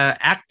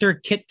 Actor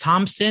Kit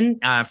Thompson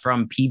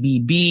from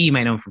PBB, you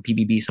might know him from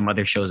PBB, some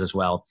other shows as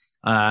well.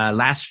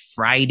 Last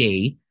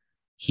Friday,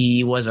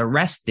 he was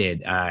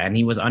arrested and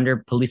he was under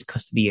police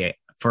custody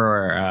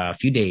for a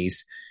few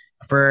days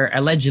for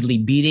allegedly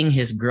beating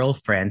his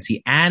girlfriend,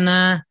 si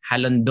Anna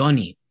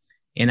Halondoni,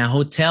 in a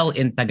hotel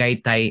in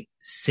Tagaytay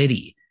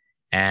City.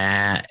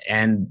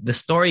 And the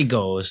story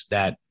goes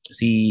that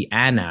si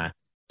Anna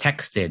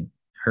texted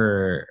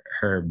her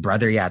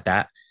brother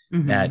yata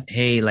that,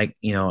 hey, like,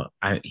 you know,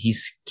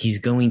 he's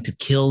going to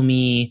kill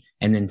me,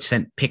 and then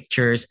sent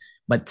pictures,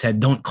 but said,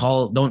 don't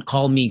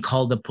call me,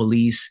 call the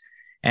police.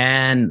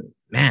 And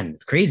man,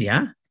 it's crazy,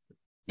 huh?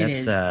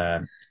 That's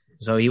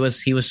so he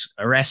was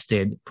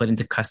arrested, put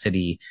into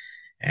custody,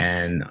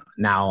 and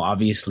now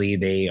obviously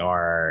they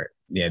are,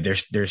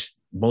 there's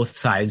both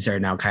sides are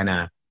now kind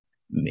of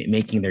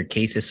making their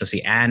cases. So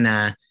si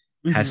Anna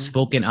has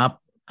spoken up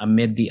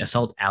amid the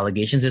assault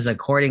allegations. This is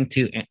according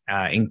to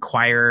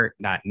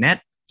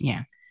Inquirer.net.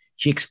 Yeah.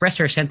 She expressed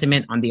her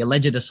sentiment on the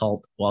alleged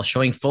assault while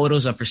showing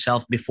photos of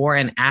herself before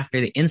and after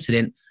the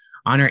incident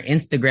on her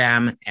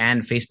Instagram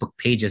and Facebook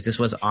pages. This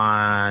was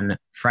on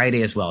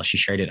Friday as well. She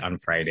shared it on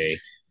Friday.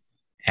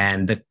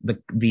 And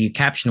the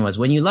caption was,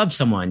 when you love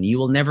someone, you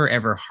will never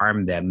ever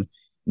harm them.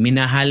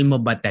 Minahal mo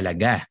ba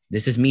talaga?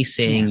 This is me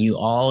saying you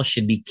all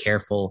should be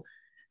careful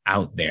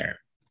out there.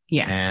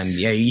 Yeah. And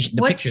yeah,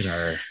 the pictures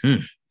are...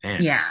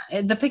 Man. Yeah,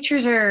 the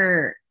pictures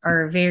are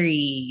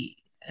very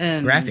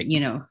graphic. You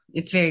know,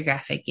 it's very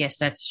graphic. Yes,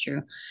 that's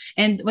true.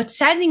 And what's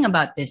saddening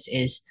about this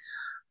is,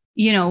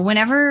 you know,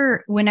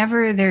 whenever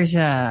there's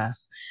a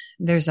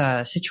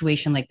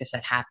situation like this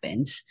that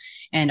happens,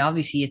 and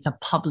obviously it's a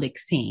public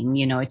thing,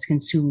 you know, it's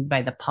consumed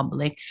by the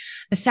public.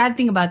 The sad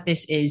thing about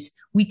this is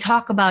we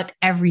talk about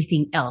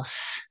everything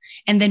else,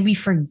 and then we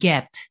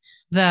forget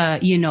the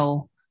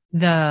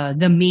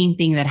main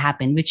thing that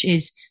happened, which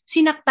is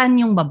sinaktan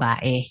yung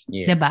babae,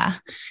 diba?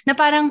 Na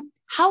parang,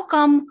 how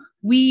come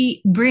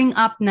we bring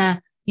up na,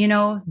 you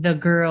know, the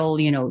girl,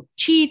 you know,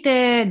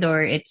 cheated,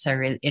 or it's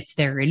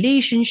their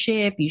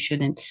relationship. You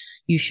shouldn't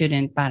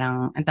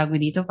parang, ang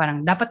tawag dito,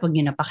 parang dapat wag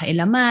niyo na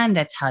pakialaman.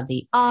 That's how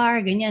they are,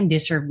 ganyan,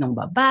 deserve ng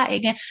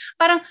babae, ganyan.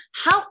 Parang,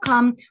 how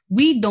come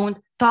we don't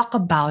talk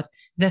about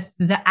the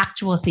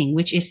actual thing,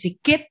 which is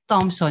si Kit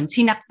Thompson,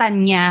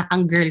 sinaktan niya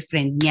ang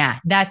girlfriend niya.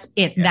 That's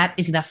it. Yeah. That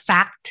is the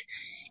fact.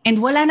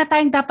 And wala na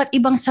tayong dapat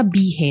ibang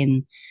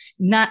sabihin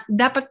na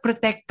dapat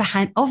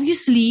protektahan.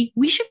 Obviously,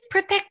 we should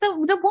protect the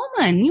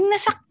woman, yung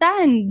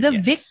nasaktan, the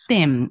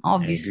victim,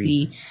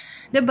 obviously.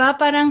 Diba?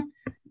 Parang,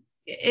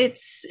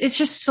 it's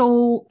just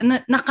so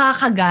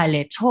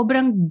nakakagalit.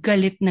 Sobrang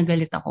galit na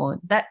galit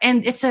ako.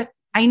 And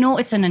I know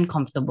it's an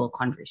uncomfortable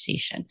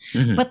conversation,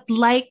 but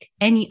like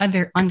any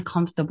other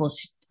uncomfortable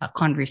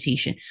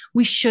conversation,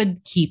 we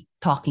should keep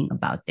talking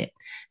about it.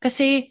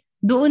 Kasi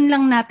doon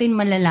lang natin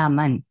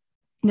malalaman.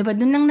 Diba?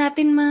 Doon lang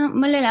natin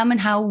malalaman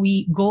how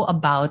we go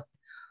about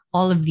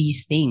all of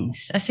these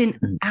things. As in,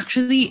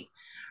 actually,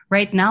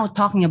 right now,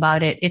 talking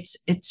about it,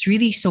 it's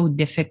really so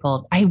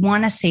difficult. I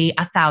want to say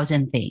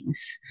 1,000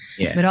 things.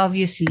 Yeah. But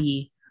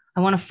obviously,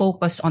 I want to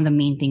focus on the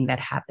main thing that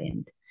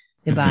happened.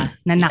 Diba?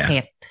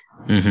 Nanakit.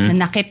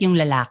 Nanakit yung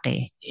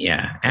lalaki.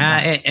 Yeah.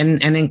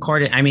 And in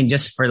court, I mean,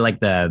 just for like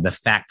the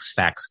facts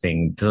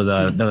thing. So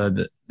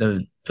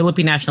the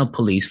Philippine National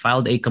Police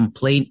filed a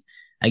complaint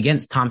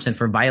against Thompson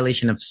for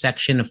violation of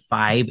Section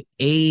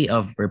 5A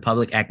of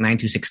Republic Act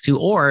 9262,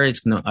 or it's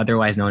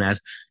otherwise known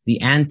as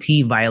the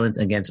Anti-Violence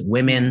Against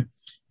Women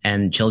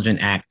and Children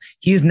Act.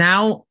 He's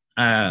now,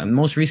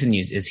 most recent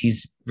news is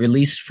he's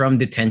released from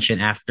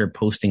detention after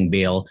posting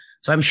bail.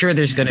 So I'm sure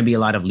there's going to be a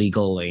lot of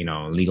legal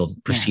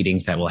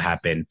proceedings that will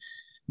happen.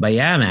 But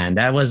yeah,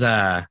 man, that was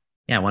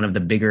one of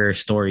the bigger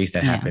stories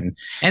that happened.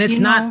 And it's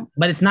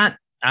it's not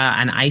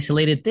an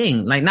isolated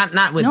thing. Like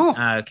not with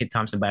Kid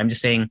Thompson, but I'm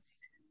just saying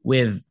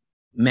with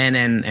men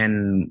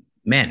and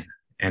men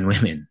and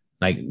women,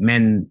 like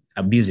men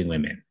abusing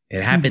women.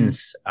 It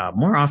happens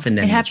more often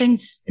than it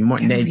happens. It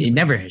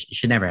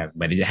should never happen,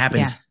 but it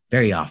happens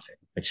very often,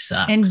 which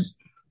sucks.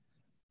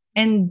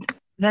 And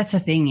that's the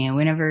thing,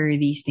 whenever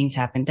these things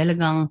happen,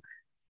 talagang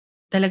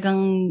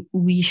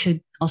we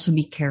should also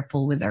be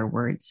careful with our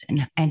words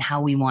and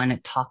how we want to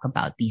talk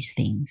about these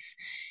things.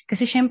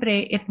 Kasi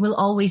syempre, it will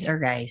always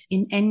arise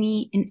in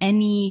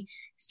any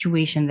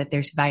situation that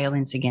there's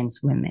violence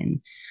against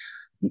women.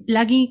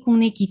 Lagi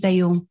kong nakita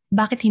yung,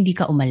 bakit hindi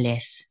ka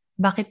umalis?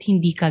 Bakit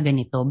hindi ka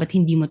ganito? Ba't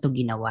hindi mo to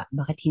ginawa?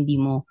 Bakit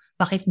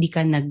di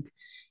ka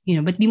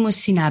ba't di mo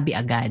sinabi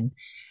agad?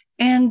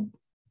 And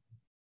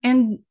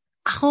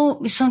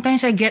ako,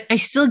 sometimes I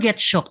still get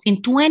shocked.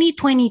 In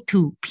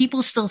 2022,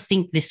 people still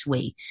think this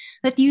way.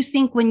 That you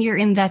think when you're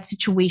in that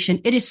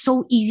situation, it is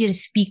so easy to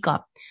speak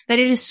up. That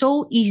it is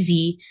so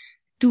easy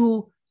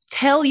to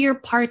tell your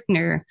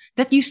partner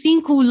that you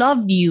think who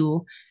loved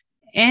you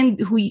and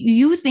who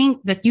you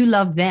think that you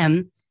love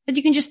them, that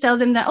you can just tell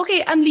them that,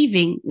 okay, I'm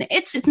leaving.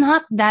 It's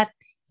not that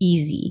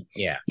easy.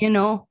 Yeah.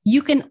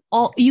 You can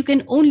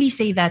only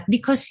say that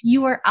because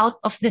you are out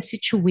of the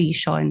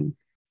situation.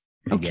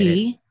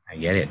 Okay? I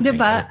get it.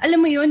 Diba?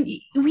 Alam mo yun,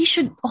 we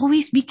should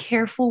always be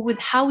careful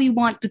with how we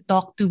want to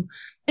talk to,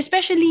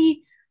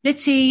 especially,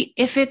 let's say,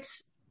 if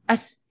it's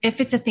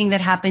a thing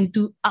that happened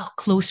to a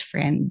close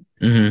friend.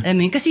 Alam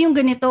mo yun, kasi yung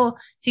ganito,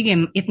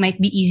 sige, it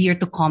might be easier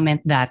to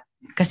comment that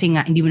kasi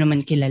nga, hindi mo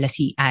naman kilala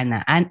si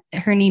Anna.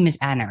 Her name is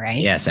Anna, right?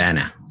 Yes,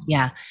 Anna.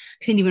 Yeah.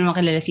 Kasi hindi mo naman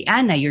kilala si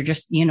Anna. You're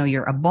just,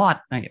 you're a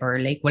bot or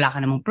like wala ka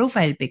namang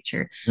profile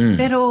picture.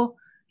 Pero,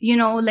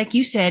 like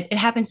you said, it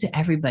happens to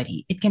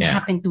everybody. It can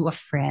happen to a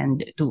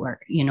friend,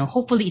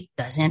 hopefully it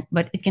doesn't,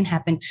 but it can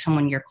happen to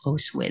someone you're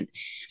close with.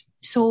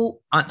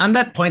 So on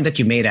that point that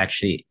you made,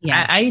 actually,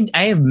 I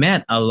have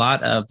met a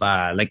lot of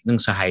like nung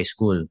sa high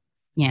school.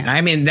 Yeah.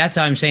 I mean, that's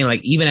how I'm saying,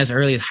 like, even as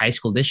early as high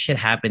school, this shit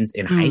happens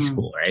in high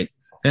school, right?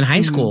 In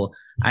high school,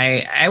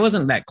 I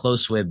wasn't that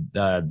close with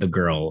the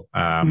girl.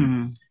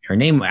 Her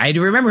name, I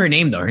do remember her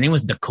name though. Her name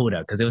was Dakota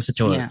because it was such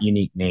a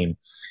unique name.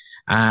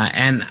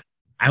 And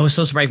I was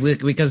so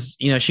surprised because,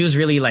 she was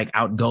really like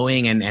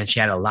outgoing and she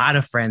had a lot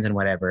of friends and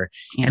whatever.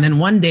 Yeah. And then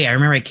one day, I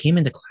remember I came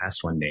into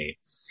class one day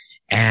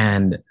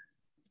and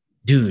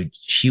dude,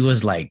 she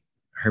was like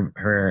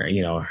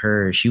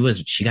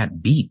she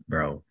got beat,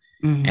 bro.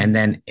 And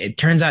then it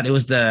turns out it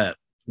was the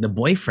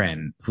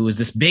boyfriend who was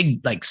this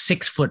big, like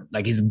 6 foot,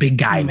 like he's a big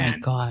guy, man,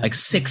 God. Like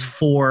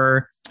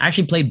 6'4". I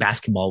actually played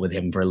basketball with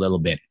him for a little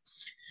bit.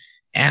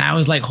 And I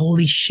was like,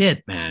 holy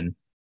shit, man.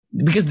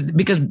 Because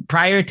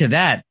prior to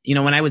that,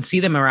 when I would see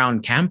them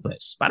around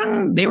campus,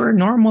 they were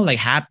normal, like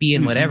happy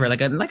and whatever,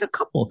 like a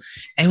couple.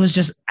 And it was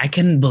just, I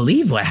couldn't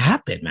believe what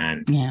happened,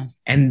 man. Yeah.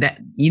 And that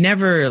you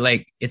never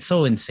it's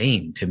so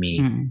insane to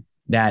me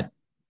that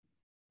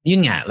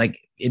like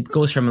it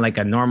goes from like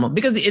a normal,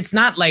 because it's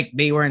not like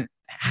they weren't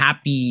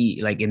happy,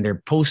 like in their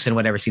posts and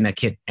whatever, seeing that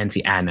kid and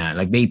see Anna,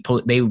 like they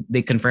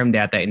confirmed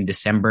that in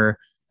December,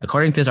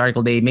 according to this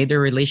article, they made their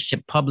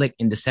relationship public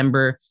in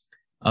December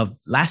of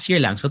last year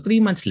lang. So 3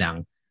 months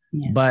lang.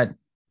 Yeah. But,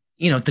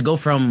 to go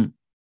from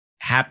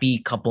happy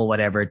couple,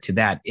 whatever, to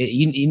that,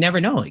 you never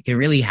know. It can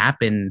really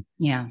happen.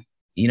 Yeah.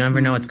 You never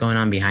know what's going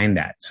on behind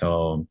that.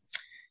 So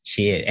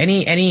shit.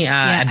 Any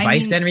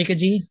advice then, Rika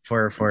G?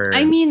 For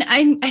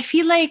I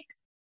feel like,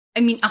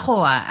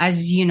 ako,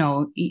 as you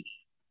know,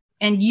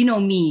 and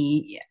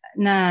me,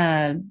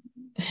 na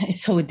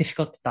it's so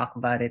difficult to talk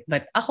about it.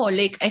 But ako,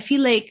 like, I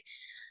feel like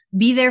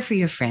be there for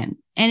your friend.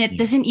 And it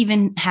doesn't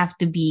even have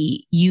to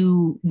be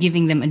you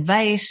giving them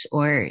advice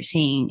or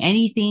saying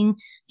anything.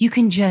 You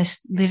can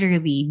just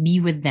literally be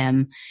with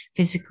them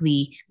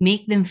physically,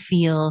 make them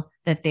feel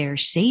that they're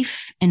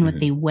safe and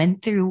what they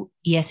went through.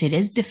 Yes, it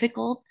is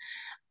difficult,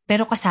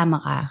 pero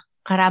kasama ka,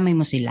 karamay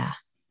mo sila.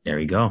 There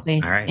we go.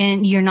 Okay? All right.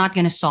 And you're not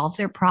going to solve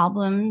their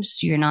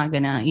problems. You're not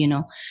going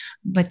to,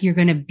 but you're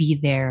going to be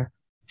there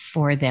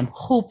for them.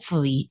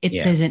 Hopefully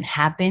it doesn't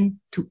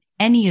happen to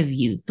any of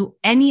you, to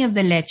any of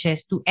the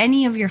leches, to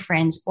any of your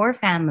friends or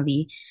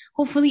family.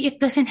 Hopefully it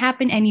doesn't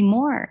happen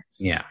anymore.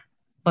 Yeah.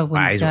 But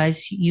when it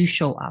does, you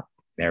show up.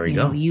 There we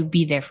go. You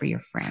be there for your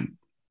friend.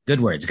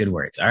 Good words. Good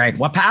words. All right.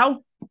 Wapow?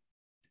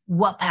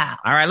 Wapow.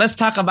 All right. Let's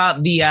talk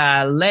about the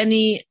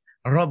Lenny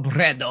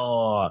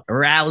Robredo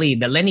rally,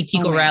 the Lenny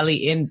Kiko rally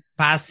in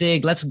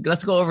Pasig. Let's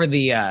go over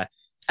the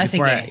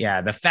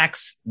the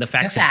facts and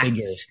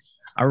figures.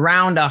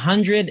 Around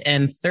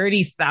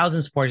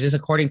 130,000 supporters, this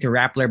according to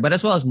Rappler, but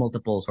as well as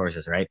multiple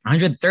sources, right?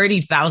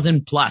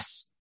 130,000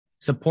 plus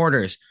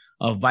supporters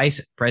of Vice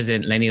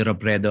President Lenny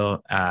Robredo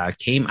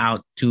came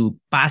out to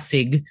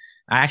Pasig,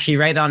 actually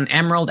right on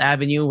Emerald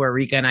Avenue where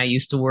Rika and I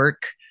used to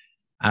work.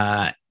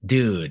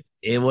 Dude,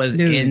 it was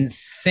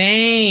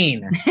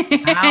insane.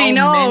 How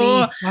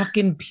many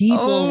fucking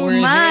people were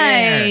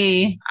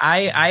there?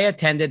 I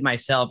attended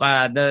myself.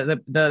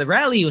 The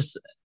rally was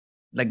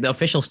like the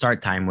official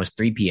start time was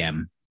 3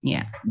 p.m.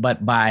 Yeah. But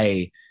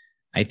because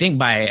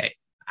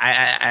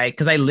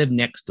I live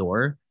next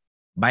door,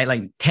 by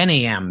like 10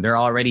 a.m. there's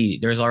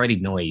already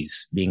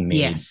noise being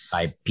made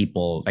by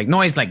people, like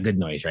noise, like good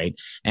noise, right?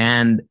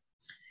 And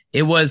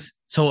it was,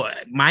 so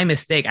my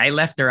mistake, I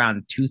left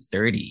around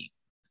 2:30.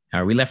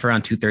 We left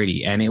around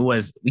 2:30 and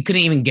we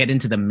couldn't even get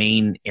into the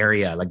main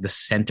area, like the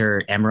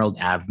center Emerald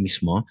Ave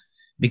mismo,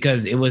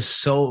 because it was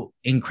so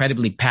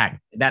incredibly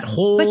packed. But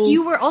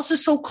you were also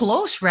so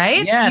close,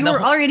 right? Yeah. You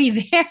were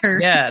already there.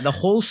 Yeah. The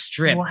whole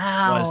strip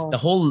the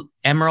whole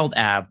Emerald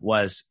Ave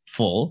was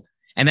full.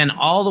 And then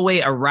all the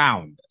way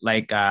around,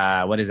 like,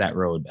 what is that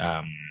road?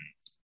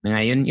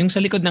 Yung sa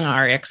likod ng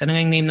RX, ano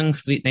yung name ng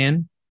street na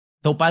yun?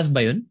 Topaz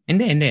ba yun?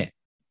 Hindi.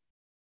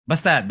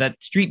 Basta,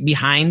 that street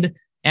behind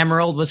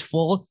Emerald was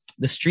full.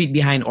 The street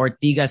behind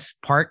Ortigas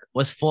Park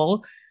was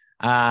full.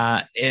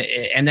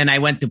 And then I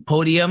went to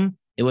Podium.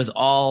 It was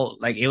all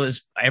like,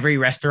 every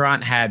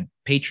restaurant had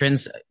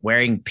patrons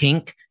wearing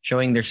pink,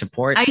 showing their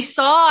support. I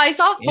saw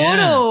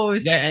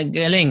photos. Yeah.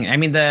 Galing. I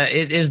mean,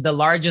 it is the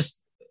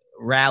largest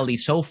rally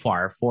so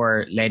far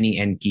for Lenny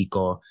and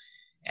Kiko.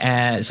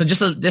 So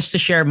just to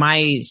share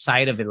my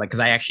side of it, like, cause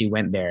I actually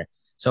went there.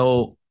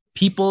 So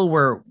people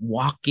were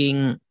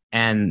walking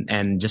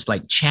and just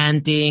like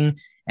chanting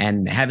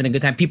and having a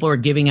good time. People were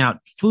giving out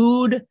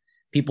food.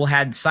 People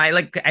had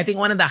like, I think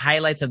one of the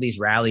highlights of these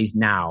rallies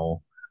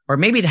now, or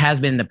maybe it has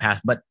been in the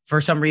past, but for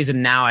some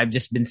reason now I've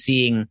just been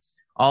seeing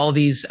all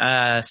these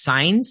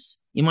signs,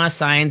 yung mga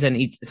signs,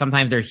 and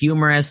sometimes they're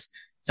humorous,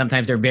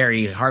 sometimes they're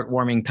very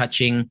heartwarming,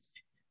 touching.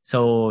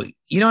 So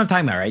you know what I'm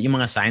talking about, right? Yung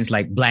mga signs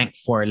like blank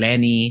for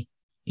Lenny,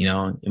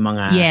 yung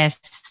mga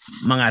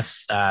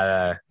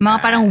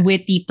mga parang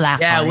witty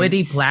placards. Yeah,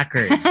 witty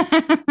placards.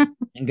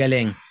 Ang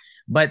galing.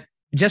 But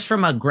just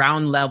from a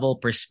ground level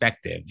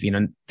perspective,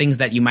 things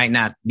that you might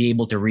not be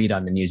able to read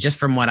on the news, just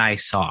from what I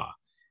saw,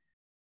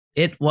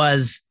 it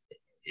was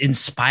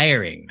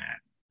inspiring, man.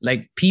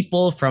 Like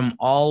people from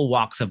all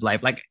walks of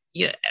life. Like,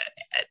 yeah,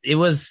 it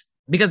was,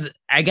 because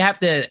I have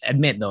to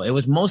admit though, it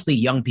was mostly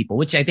young people,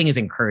 which I think is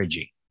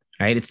encouraging,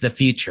 right? It's the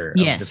future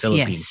of the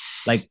Philippines.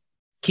 Yes. Like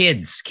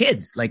kids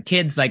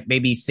like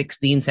maybe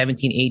 16,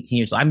 17, 18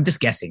 years old. I'm just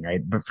guessing,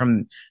 right? But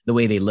from the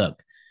way they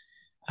look.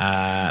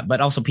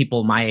 But also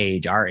people my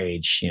age, our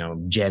age, ano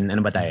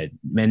ba tayo?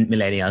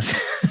 Millennials.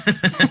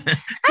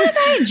 Ano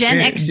tayo? Gen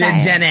X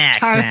tayo. Gen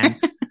X,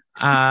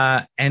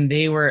 man. And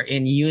they were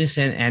in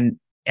unison and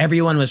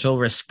everyone was so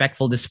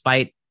respectful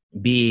despite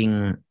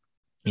being,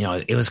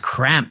 it was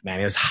cramped,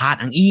 man. It was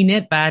hot. Ang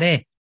init,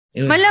 pare.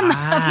 It was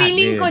hot,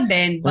 feeling ko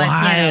din. But,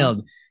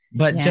 wild.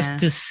 But just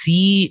to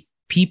see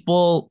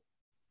people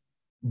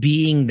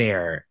being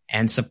there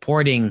and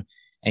supporting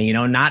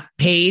and, not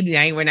paid.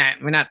 We're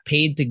not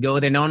paid to go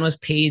there. No one was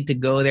paid to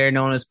go there.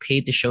 No one was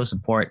paid to show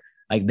support.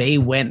 Like they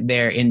went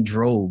there in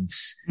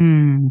droves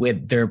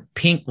with their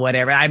pink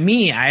whatever. I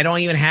don't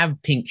even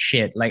have pink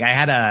shit. Like I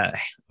had a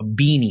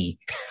beanie.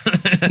 You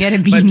had a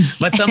beanie.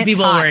 but some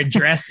people were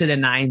dressed to the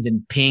nines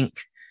in pink.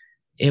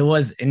 It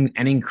was an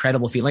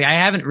incredible feeling. Like I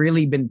haven't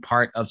really been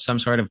part of some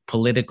sort of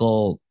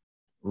political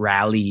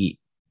rally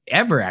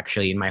ever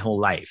actually in my whole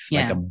life.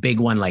 Yeah. Like a big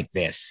one like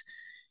this.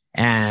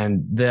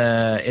 And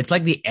it's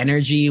like the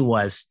energy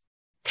was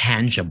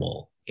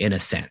tangible in a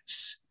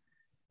sense.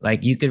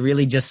 Like you could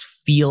really just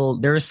feel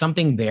there was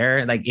something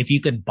there. Like if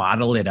you could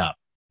bottle it up,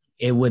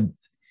 it would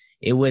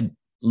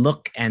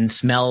look and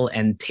smell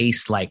and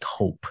taste like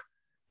hope.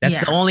 That's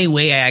the only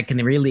way I can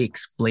really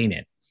explain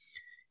it.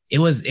 It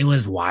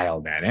was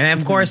wild, man. And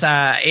of course,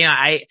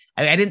 I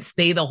didn't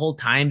stay the whole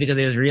time because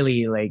it was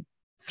really like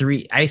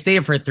I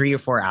stayed for 3 or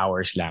 4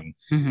 hours lang.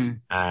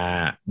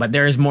 But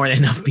there's more than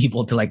enough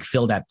people to like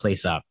fill that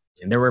place up.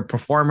 And there were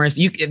performers.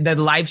 The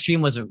live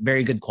stream was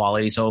very good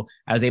quality, so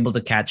I was able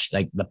to catch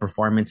like the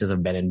performances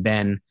of Ben and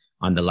Ben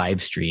on the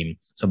live stream.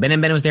 So Ben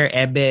and Ben was there.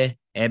 Ebe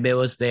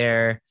was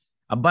there.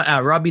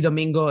 Robbie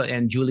Domingo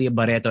and Julia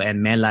Barreto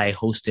and Melai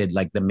hosted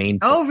like the main.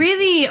 Oh,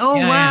 really? Oh,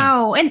 yeah,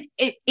 wow. Yeah.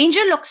 And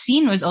Angel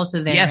Locsin was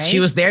also there. Yes, right? She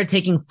was there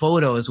taking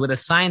photos with a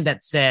sign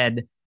that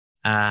said,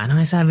 ano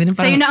nga sabi nun?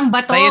 Sa'yo na ang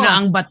bato. Sa'yo na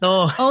ang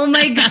bato. Oh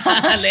my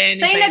God.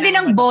 Sa'yo na din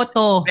ang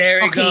boto.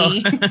 There we go.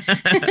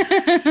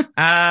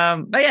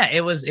 But yeah,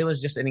 it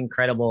was just an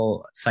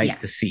incredible sight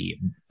to see.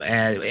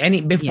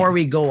 Before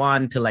we go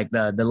on to like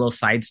the little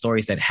side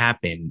stories that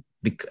happened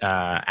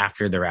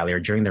after the rally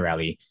or during the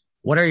rally,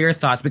 what are your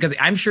thoughts? Because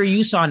I'm sure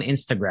you saw on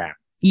Instagram.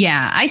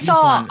 Yeah, I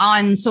saw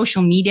on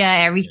social media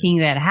everything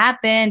that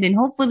happened, and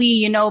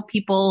hopefully,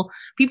 people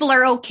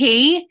are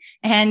okay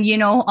and,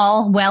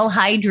 all well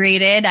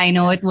hydrated. I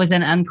know it was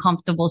an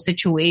uncomfortable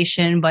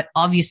situation, but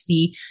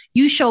obviously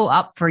you show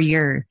up for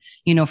your,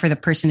 for the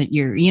person that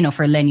you're,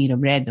 for Lenny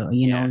Robredo,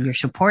 you're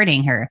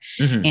supporting her.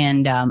 Mm-hmm.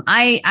 And,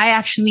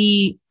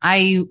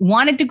 I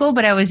wanted to go,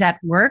 but I was at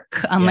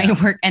work. My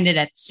work ended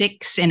at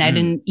 6 and I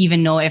didn't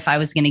even know if I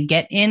was going to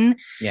get in,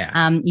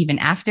 even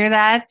after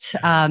that.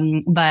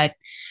 But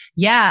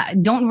yeah,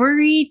 don't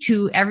worry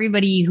to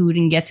everybody who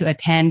didn't get to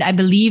attend. I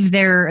believe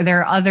there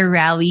are other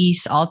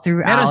rallies all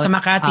throughout. Meron sa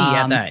Makati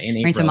yata in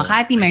April. Meron sa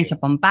Makati, meron sa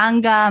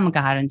Pampanga,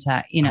 magkakaroon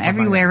sa,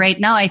 everywhere. Right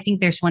now, I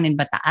think there's one in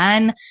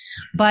Bataan.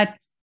 But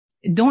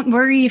don't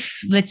worry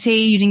if, let's say,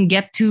 you didn't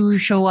get to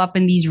show up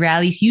in these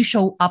rallies. You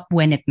show up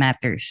when it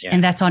matters. Yeah.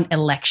 And that's on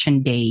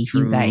election day,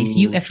 you guys.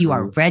 If you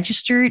are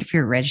registered, if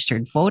you're a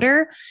registered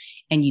voter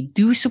and you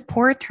do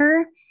support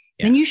her,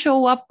 then you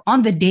show up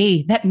on the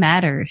day that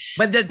matters.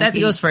 But that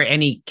goes for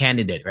any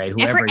candidate, right?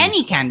 Whoever for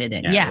any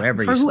candidate,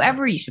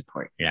 whoever you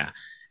support. Yeah.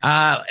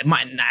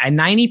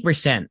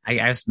 90%,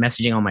 I was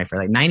messaging on my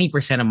friend, like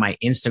 90% of my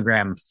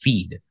Instagram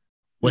feed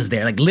was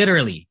there. Like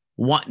literally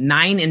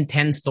 9 in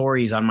 10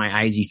 stories on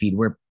my IG feed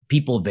were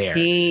people there.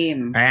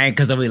 Same. Right?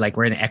 Because we're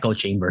in an echo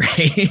chamber,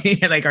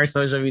 right? Like our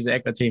social media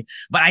echo chamber.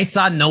 But I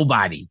saw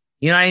nobody.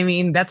 You know what I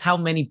mean? That's how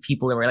many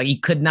people there were. Like you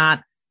could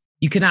not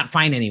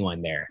find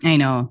anyone there. I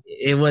know.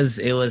 It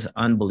was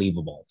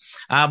unbelievable.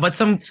 But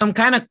some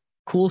kind of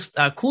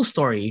cool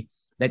story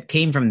that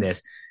came from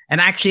this. And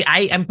actually,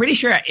 I'm pretty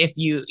sure if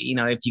you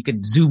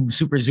could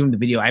super zoom the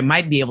video, I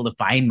might be able to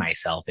find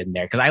myself in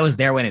there because I was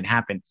there when it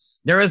happened.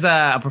 There was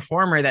a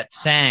performer that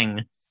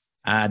sang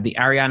the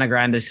Ariana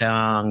Grande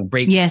song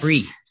 "Break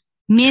Free."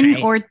 Min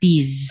right?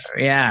 Ortiz.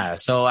 Yeah.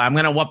 So I'm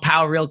gonna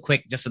wapow real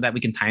quick just so that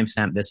we can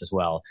timestamp this as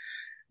well.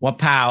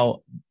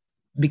 Wapow.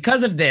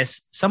 Because of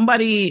this,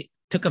 somebody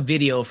took a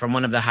video from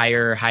one of the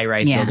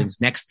high-rise buildings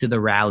next to the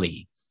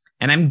rally.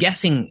 And I'm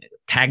guessing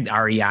tagged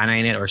Ariana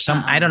in it or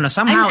I don't know.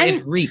 Somehow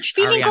it reached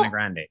Ariana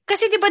Grande.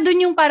 Kasi diba dun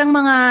yung parang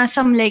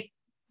mga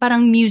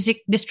parang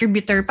music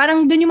distributor.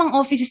 Parang dun yung mga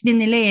offices din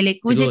nila eh. Like,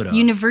 was Siguro. It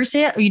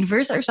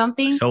Universal or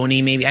something?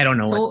 Sony maybe? I don't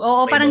know.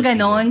 So, parang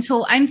ganon.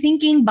 So, I'm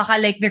thinking baka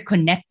like they're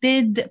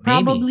connected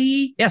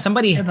probably. Maybe. Yeah,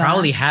 somebody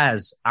probably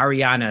has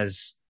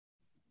Ariana's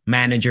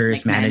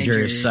manager's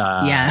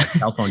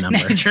cell phone number.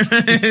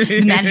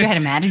 The manager had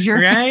a manager.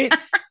 Right?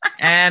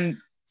 And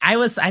I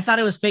thought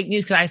it was fake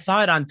news because I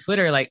saw it on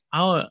Twitter like,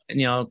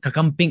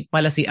 kakampink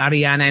pala si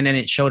Ariana, and then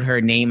it showed her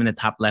name in the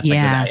top left.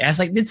 Yeah. I was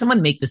like, did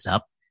someone make this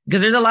up?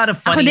 Because there's a lot of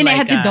funny. I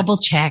had to double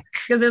check.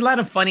 Because there's a lot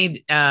of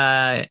funny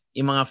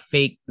yung mga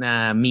fake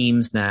na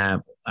memes na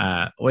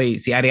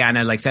si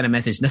Ariana like sent a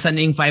message,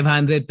 nasan yung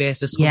 500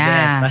 pesos ko,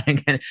 best.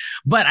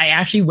 But I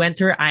actually went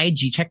to her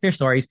IG, checked their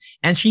stories,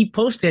 and she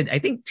posted, I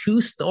think,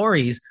 2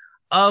 stories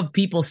of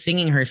people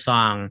singing her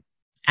song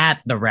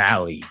at the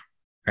rally,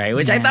 right?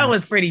 Which I thought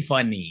was pretty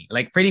funny,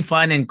 like pretty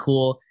fun and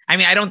cool. I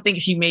mean, I don't think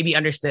she maybe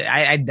understood.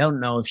 I don't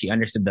know if she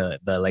understood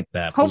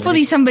the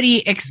Hopefully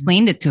somebody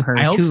explained it to her.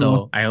 I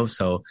hope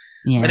so.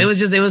 Yeah. But it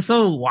was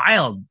so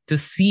wild to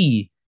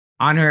see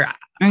on her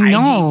I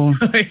know.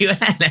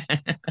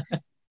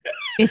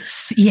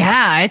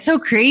 It's so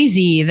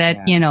crazy that,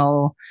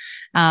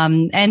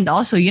 and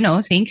also,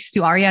 thanks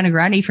to Ariana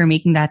Grande for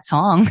making that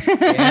song.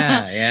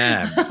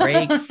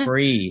 Break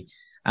Free.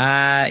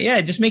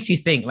 It just makes you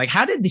think, like,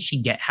 how do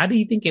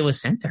you think it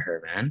was sent to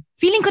her, man?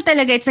 Feeling ko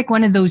talaga it's like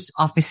one of those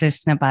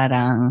offices na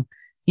parang,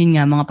 yun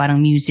nga, mga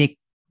parang music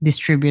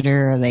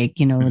distributor, like,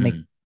 like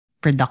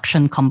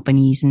production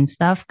companies and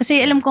stuff.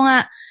 Kasi alam ko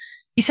nga,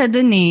 isa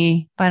dun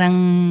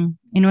parang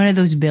in one of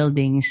those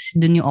buildings,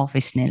 dun yung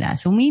office nila.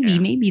 So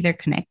maybe they're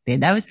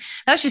connected. That was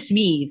just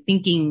me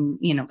thinking,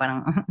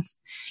 parang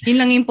yun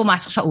lang yung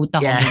pumasok sa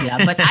utak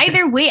ko. But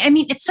either way, I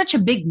mean, it's such a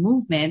big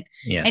movement.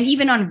 Yes. And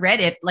even on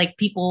Reddit, like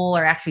people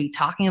are actually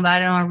talking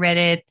about it on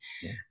Reddit.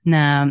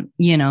 Na,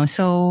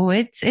 so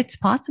it's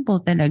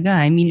possible talaga.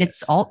 I mean,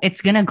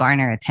 it's gonna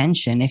garner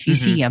attention if you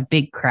see a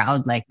big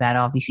crowd like that,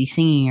 obviously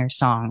singing your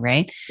song,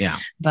 right? Yeah.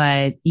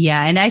 But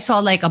and I saw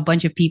like a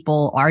bunch of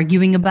people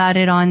arguing about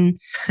it on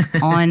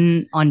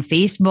on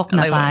Facebook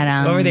na Like,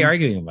 parang... what were they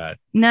arguing about?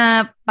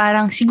 Na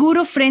parang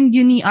siguro friend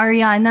yun ni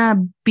Ariana,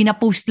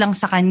 pinapost lang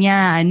sa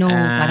kanya,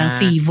 parang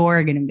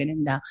favor,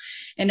 ganun daw.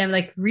 And I'm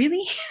like,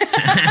 really?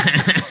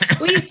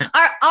 Uy,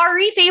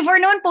 Ari, favor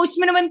naman, post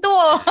mo naman to.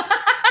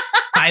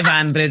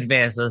 500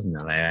 pesos.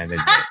 No, 500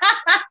 pesos.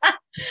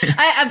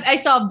 I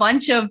saw a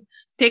bunch of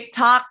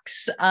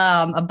TikToks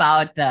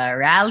about the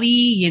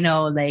rally,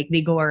 like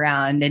they go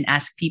around and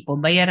ask people,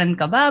 bayaran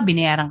ka ba?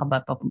 Binayaran ka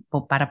ba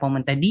para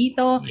pumunta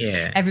dito?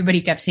 Yeah. Everybody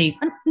kept saying,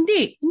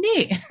 hindi.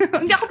 Hindi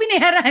ako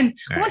binayaran.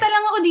 Pumunta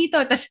lang ako dito.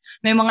 Tapos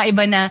may mga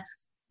iba na,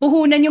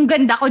 puhunan yung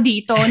ganda ko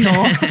dito,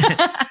 no?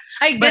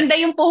 Ganda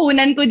yung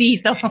puhunan ko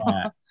dito.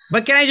 Yeah.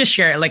 But can I just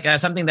share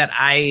something that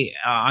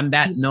on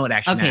that note,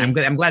 actually, okay. I'm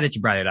glad that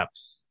you brought it up.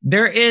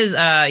 There is,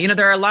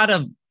 there are a lot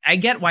of, I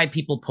get why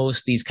people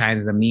post these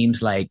kinds of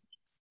memes like,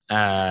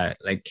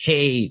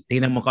 hey,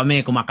 tingnan mo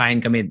kami,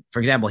 kumakain kami. For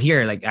example,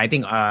 here, I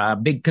think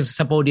big, because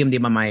sa podium, di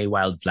ba may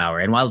Wildflower,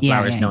 and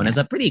Wildflower is known as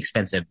a pretty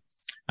expensive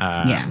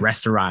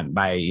restaurant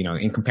by,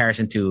 in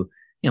comparison to,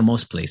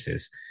 most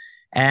places.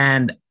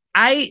 And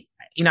I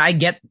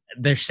get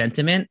their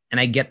sentiment and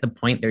I get the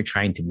point they're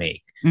trying to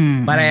make.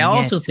 But I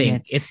also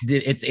think it's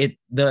when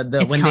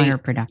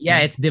counterproductive.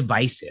 It's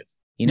divisive.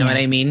 You know what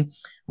I mean?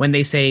 When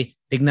they say,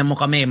 tignan mo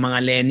kami,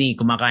 mga Lenny,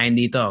 kumakain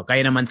dito.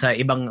 Kaya naman sa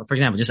ibang, for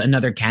example, just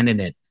another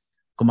candidate,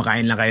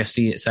 kumakain lang kayo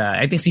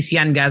I think si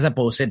Sian Gaza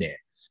posted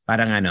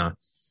parang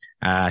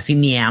si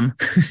Niam,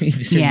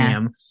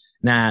 Niam,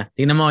 na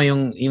tingnan mo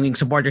yung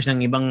supporters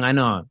ng ibang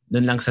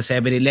dun lang sa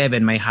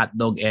 7-Eleven, may hot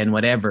dog and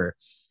whatever.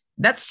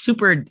 That's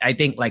super, I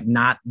think,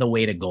 not the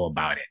way to go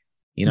about it.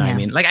 You know what I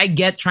mean? I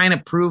get trying to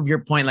prove your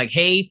point,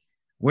 hey,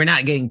 we're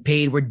not getting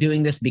paid. We're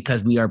doing this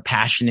because we are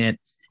passionate.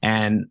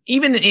 And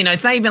even,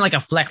 it's not even like a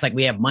flex,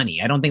 we have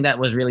money. I don't think that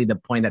was really the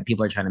point that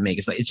people are trying to make.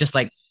 It's just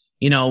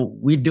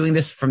we're doing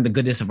this from the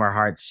goodness of our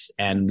hearts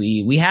and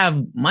we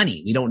have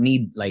money. We don't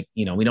need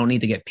we don't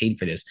need to get paid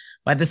for this.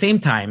 But at the same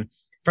time,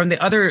 from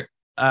the other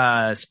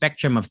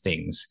spectrum of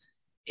things,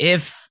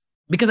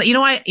 because you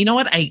know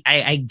what?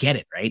 I get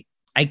it, right?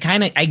 I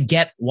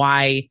get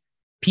why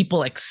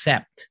people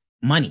accept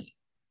money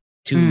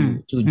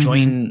to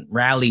join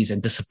rallies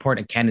and to support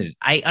a candidate.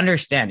 I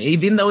understand,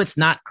 even though it's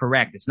not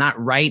correct, it's not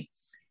right.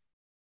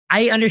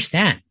 I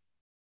understand,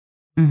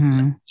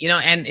 and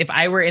if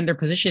I were in their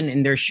position,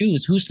 in their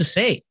shoes, who's to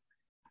say?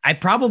 I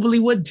probably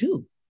would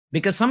too,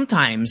 because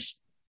sometimes,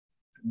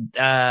 you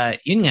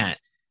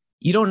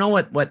don't know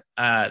what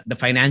the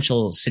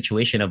financial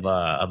situation of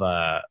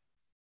a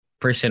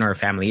person or a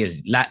family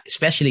is,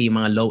 especially yung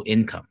mga low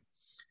income.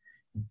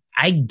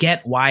 I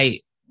get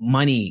why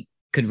money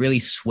could really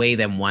sway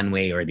them one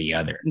way or the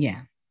other.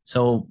 Yeah.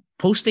 So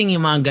posting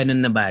yung mga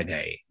ganun na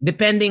bagay,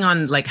 depending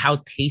on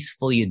how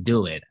tasteful you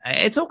do it,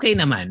 it's okay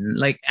naman.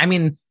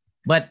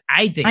 But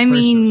I think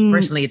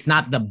personally, it's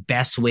not the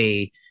best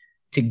way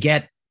to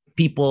get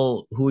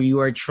people who you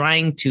are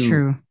trying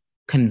to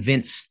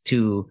convince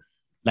to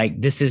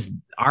this is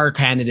our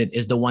candidate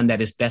is the one that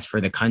is best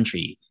for the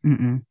country.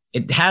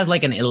 It has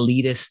an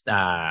elitist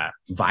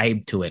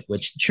vibe to it,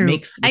 which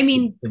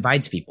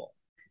divides people.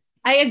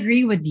 I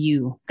agree with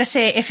you.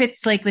 Kasi if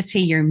it's let's say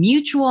your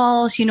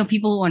mutuals,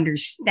 people who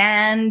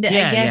understand,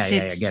 I guess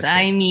it's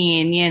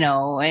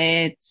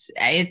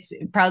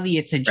probably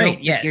it's a joke,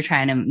 right, that you're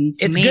trying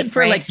to it's make, good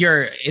for right?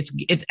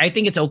 I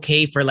think it's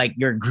okay for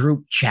your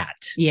group chat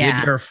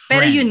with your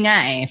friends. Pero yun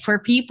nga for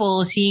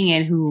people seeing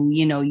it who,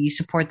 you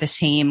support the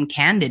same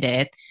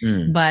candidate,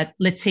 but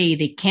let's say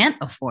they can't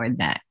afford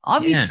that.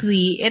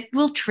 Obviously, it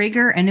will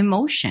trigger an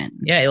emotion.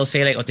 Yeah, it'll say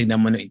tingnan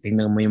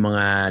mo yung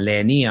mga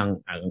Lenny,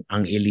 ang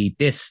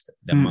elitist,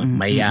 the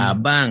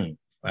mayabang.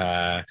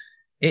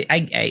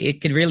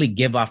 It could really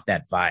give off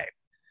that vibe.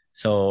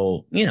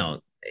 So,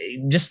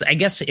 just I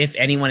guess if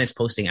anyone is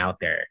posting out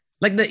there,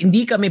 the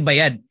hindi kami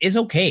bayad is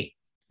okay,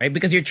 right?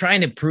 Because you're trying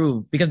to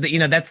prove, because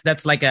that's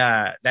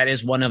that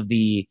is one of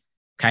the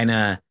kind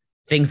of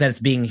things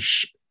that's being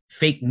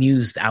fake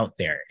news out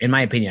there. In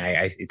my opinion,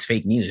 it's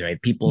fake news,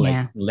 right? People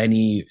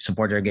Lenny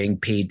supporter are getting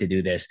paid to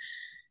do this.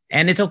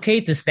 And it's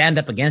okay to stand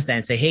up against that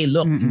and say, hey,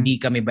 look, hindi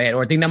kami bayad.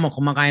 Or tingnan mo,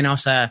 kumakain ako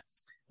sa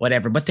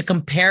whatever. But to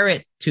compare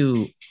it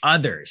to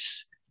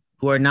others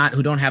who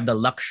don't have the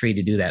luxury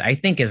to do that, I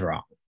think is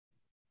wrong.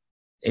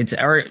 I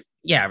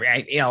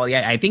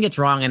think it's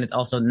wrong. And it's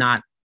also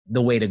not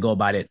the way to go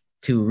about it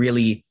to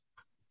really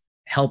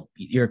help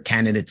your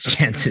candidate's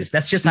chances.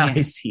 That's just how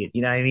I see it.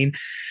 You know what I mean?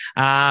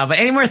 But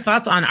any more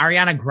thoughts on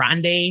Ariana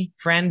Grande,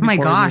 friend? Oh my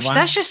gosh,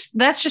 that's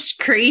just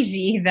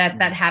crazy that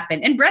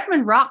happened. And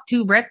Bretman Rock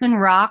too. Bretman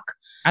Rock.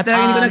 Posted,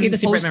 what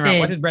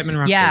did Bretman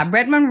Rock post?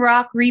 Bretman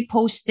Rock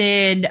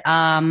reposted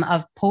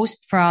a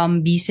post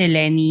from Bise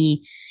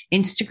Lenny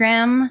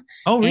Instagram.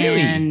 Oh,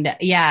 really? And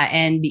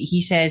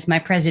he says, my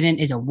president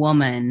is a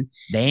woman.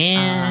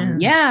 Damn.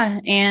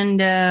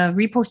 And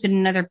reposted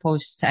another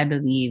post, I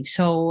believe.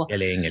 So,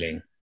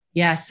 galing.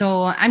 Yeah,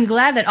 so I'm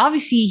glad that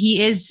obviously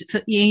he is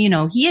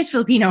Filipino.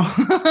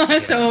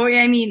 So,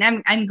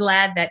 I'm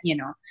glad that,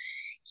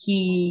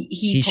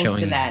 he posted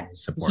showing that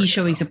support he's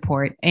showing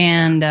support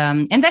and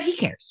that he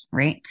cares,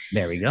 right?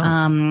 There we go.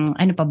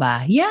 Ano pa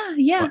ba?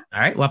 Yeah.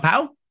 All right,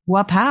 wapow.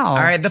 Wapow. All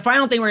right, the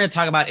final thing we're going to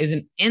talk about is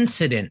an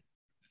incident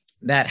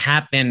that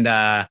happened.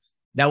 That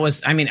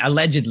was,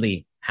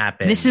 allegedly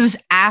happened. This was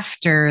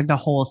after the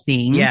whole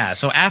thing. Yeah.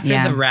 So after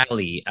the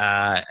rally,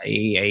 a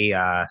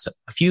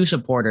few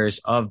supporters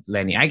of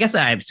Lenny, I guess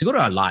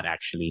siguro a lot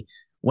actually,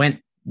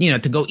 went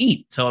to go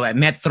eat. So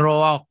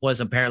Metro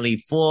was apparently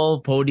full.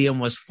 Podium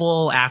was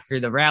full after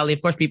the rally.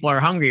 Of course, people are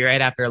hungry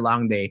right after a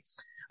long day.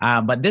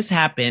 But this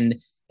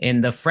happened in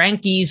the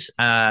Frankie's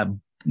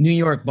New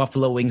York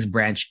Buffalo Wings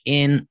branch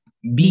in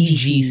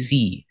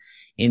BGC.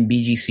 In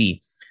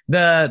BGC.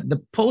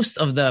 The post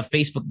of the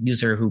Facebook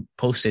user who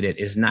posted it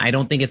is not, I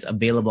don't think it's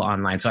available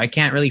online. So I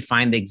can't really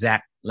find the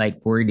exact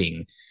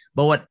wording.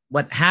 But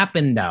what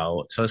happened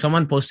though, so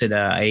someone posted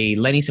a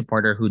Lenny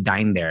supporter who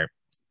dined there,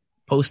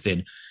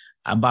 posted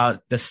about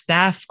the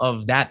staff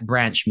of that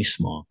branch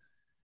mismo.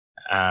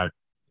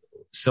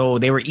 So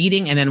they were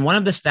eating, and then one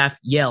of the staff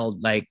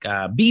yelled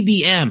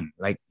BBM,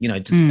 I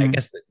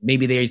guess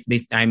maybe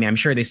I'm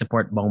sure they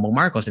support Bongbong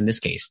Marcos in this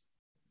case.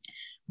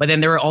 But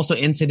then there were also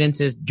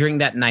incidences during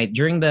that night,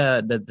 during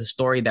the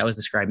story that was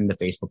described in the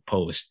Facebook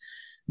post,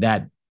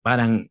 that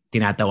parang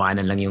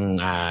tinatawanan lang yung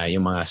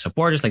mga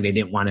supporters, like they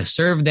didn't want to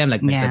serve them,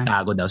 like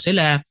nagtatago daw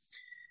sila.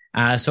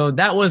 So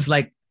that was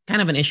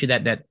kind of an issue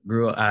that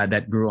grew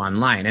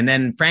online. And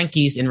then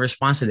Frankie's in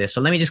response to this. So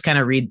let me just kind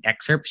of read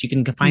excerpts. You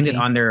can find it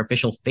on their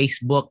official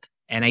Facebook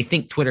and I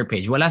think Twitter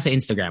page. Wala sa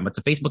Instagram, but it's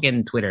Facebook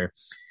and Twitter.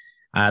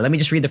 Let me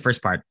just read the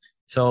first part.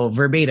 So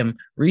verbatim,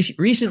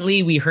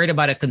 recently we heard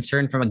about a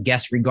concern from a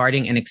guest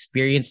regarding an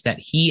experience that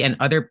he and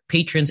other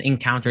patrons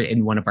encountered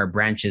in one of our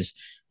branches.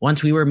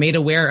 Once we were made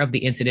aware of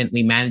the incident,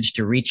 we managed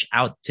to reach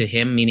out to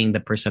him, meaning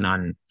the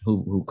person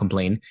who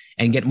complained,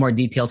 and get more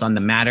details on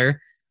the matter.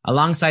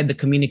 Alongside the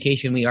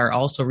communication, we are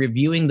also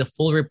reviewing the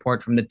full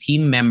report from the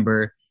team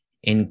member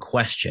in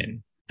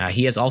question.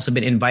 He has also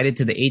been invited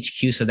to the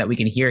HQ so that we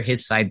can hear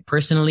his side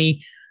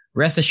personally.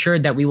 Rest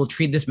assured that we will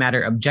treat this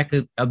matter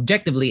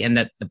objectively and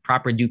that the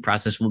proper due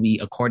process will be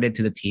accorded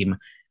to the team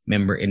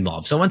member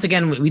involved. So once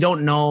again, we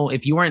don't know.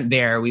 If you weren't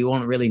there, we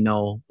won't really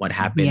know what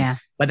happened. Yeah.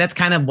 But that's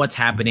kind of what's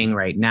happening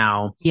right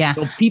now. Yeah.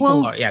 So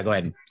people go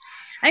ahead.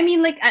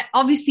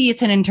 Obviously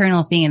it's an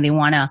internal thing and they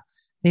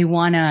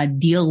want to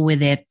deal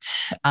with it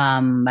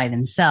by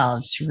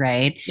themselves,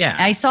 right? Yeah.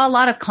 I saw a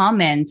lot of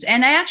comments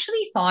and I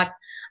actually thought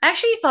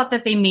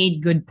that they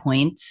made good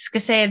points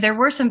because there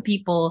were some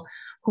people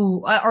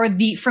who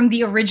from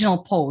the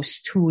original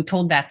post who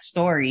told that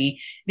story.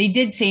 They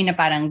did say na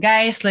parang,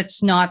 guys,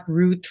 let's not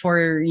root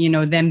for,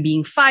 them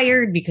being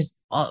fired because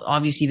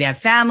obviously they have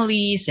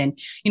families and,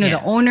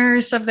 the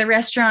owners of the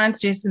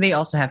restaurants, they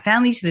also have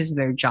families. This is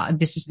their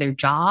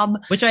job.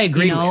 Which I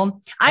agree with.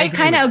 I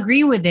kind of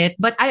agree with it,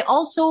 but I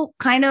also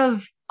kind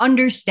of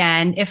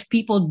understand if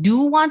people do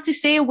want to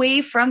stay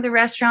away from the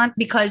restaurant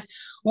because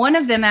one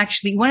of the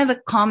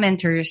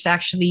commenters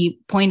actually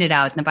pointed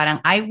out na parang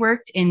I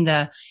worked in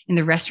the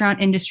restaurant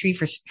industry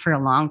for a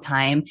long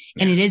time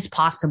and it is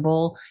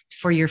possible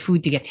for your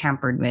food to get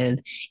tampered with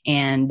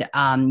and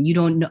you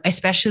don't know,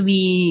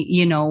 especially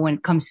when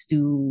it comes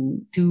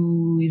to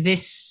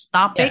this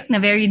topic na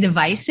very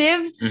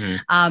divisive.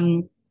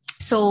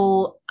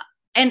 So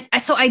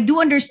I do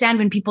understand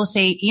when people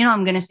say,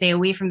 I'm going to stay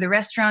away from the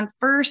restaurant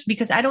first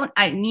because I don't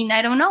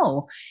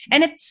know.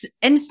 And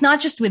it's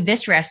not just with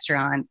this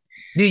restaurant.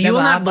 Dude, you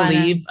will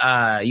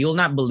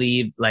not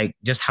believe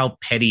just how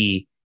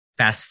petty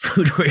fast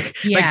food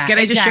works. Yeah, can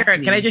I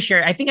just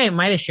share? I think I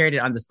might have shared it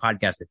on this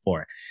podcast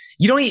before.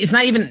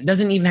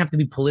 Doesn't even have to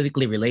be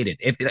politically related.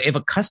 If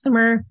a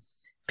customer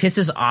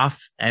pisses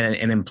off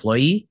an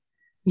employee,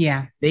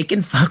 they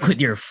can fuck with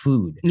your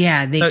food.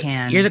 Yeah, they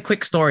can. Here's a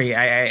quick story.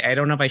 I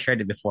don't know if I shared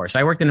it before. So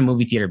I worked in a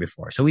movie theater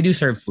before. So we do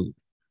serve food.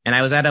 And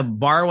I was at a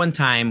bar one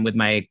time with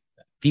my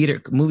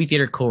movie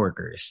theater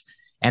coworkers.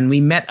 And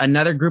we met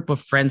another group of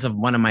friends of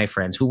one of my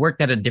friends who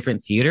worked at a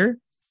different theater.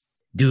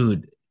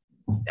 Dude,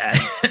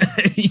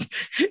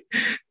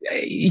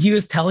 he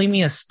was telling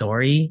me a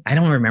story. I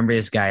don't remember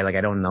this guy.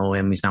 I don't know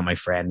him. He's not my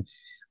friend.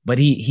 But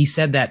he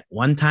said that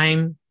one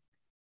time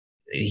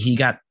he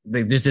got,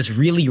 there's this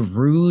really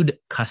rude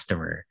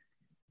customer.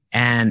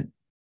 And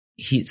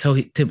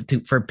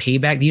for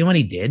payback, do you know what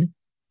he did?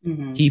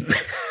 Mm-hmm.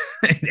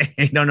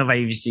 I don't know if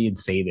I should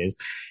say this.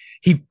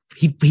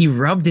 He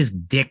rubbed his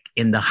dick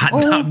in the hot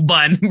dog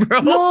bun,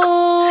 bro.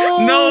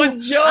 No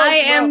joke. I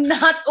am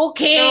not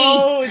okay.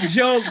 No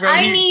joke, bro.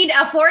 I need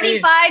a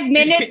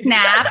 45-minute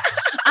nap.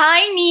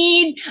 I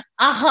need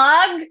a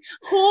hug.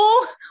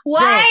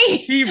 Why? Bro,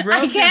 he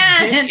rubbed his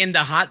dick in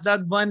the hot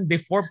dog bun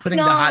before putting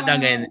the hot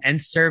dog in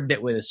and served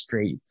it with a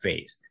straight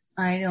face.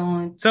 Not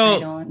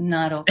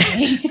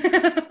okay.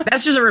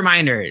 That's just a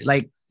reminder.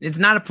 It's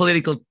not a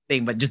political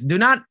thing, but just do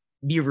not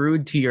be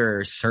rude to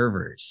your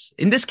servers.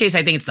 In this case,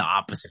 I think it's the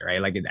opposite,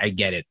 right? I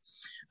get it.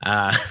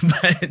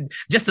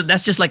 But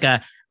that's just like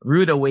a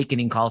rude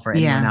awakening call for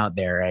anyone out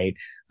there, right?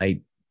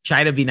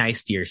 try to be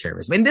nice to your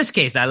service. But in this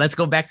case, now let's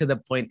go back to the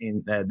point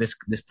in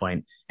this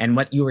point and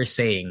what you were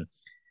saying.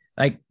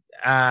 Like,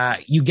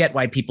 you get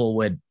why people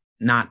would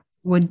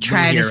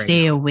try to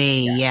stay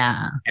away. Yeah.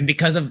 Yeah. And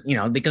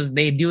because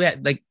they do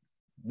it, like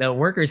the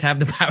workers have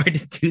the power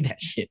to do that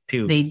shit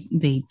too.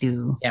 They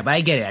do. Yeah, but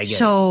I get it.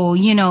 So,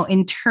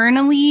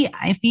 internally,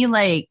 I feel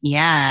like,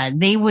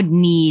 they would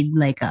need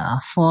like a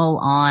full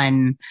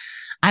on,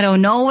 I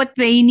don't know what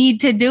they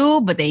need to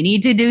do, but they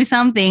need to do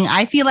something.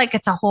 I feel like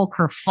it's a whole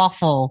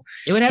kerfuffle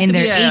It would have in to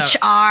their be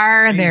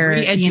HR, their,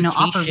 re-education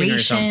operations.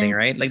 or something,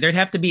 right? Like there'd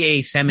have to be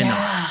a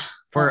seminar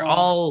for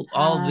all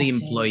the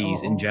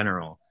employees in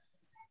general.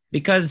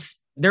 Because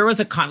there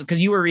was a comment,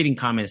 because you were reading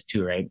comments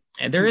too, right?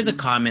 And there is a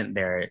comment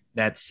there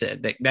that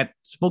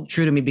spoke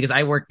true to me because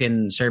I worked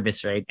in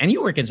service, right? And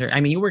you work in service.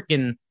 I mean, you work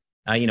in,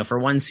 for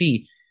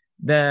 1C.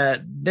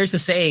 There's a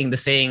saying. The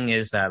saying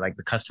is that like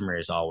the customer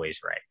is always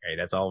right?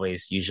 That's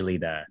always usually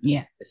the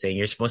saying.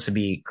 You're supposed to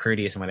be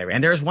courteous and whatever.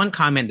 And there was one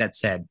comment that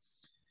said,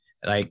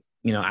 like,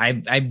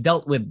 I've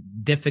dealt with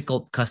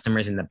difficult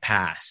customers in the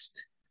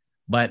past,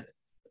 but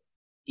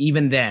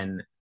even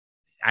then,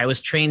 I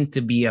was trained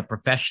to be a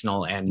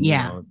professional and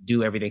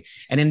do everything.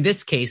 And in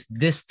this case,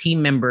 this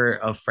team member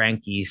of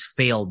Frankie's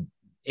failed.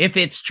 If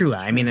it's true,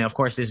 I mean, of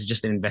course, this is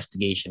just an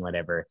investigation,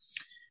 whatever.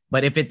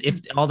 But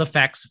if all the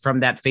facts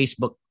from that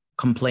Facebook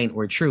complaint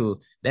were true,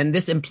 then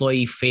this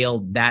employee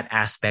failed that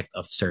aspect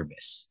of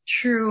service.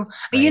 True.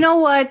 Right? You know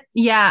what?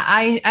 Yeah,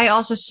 I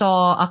also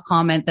saw a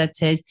comment that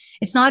says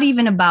it's not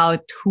even about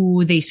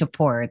who they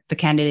support, the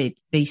candidate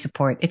they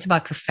support. It's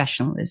about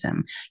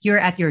professionalism. You're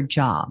at your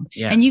job.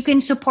 Yes. And you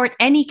can support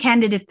any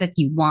candidate that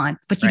you want,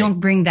 but you don't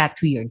bring that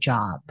to your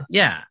job.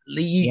 Yeah.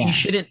 You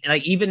shouldn't,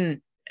 like,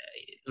 even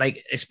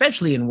like,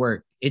 especially in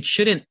work, it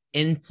shouldn't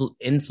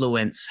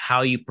influence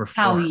how you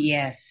perform.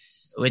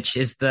 Which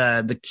is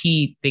the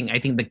key thing. I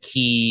think the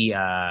key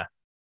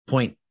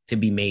point to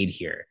be made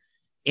here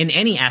in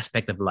any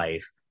aspect of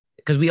life,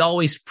 because we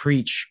always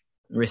preach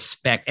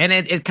respect, and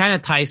it kind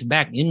of ties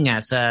back in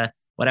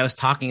what I was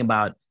talking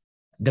about,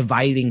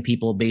 dividing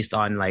people based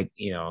on like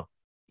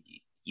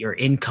your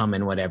income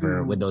and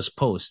whatever with those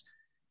posts.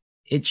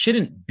 It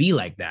shouldn't be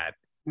like that.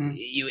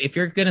 If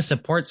you're gonna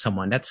support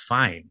someone, that's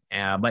fine,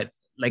 but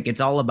like it's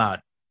all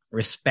about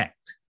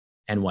respect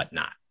and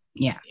whatnot.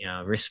 Yeah,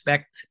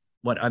 respect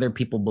what other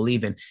people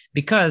believe in,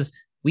 because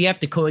we have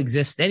to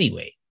coexist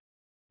anyway,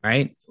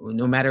 right?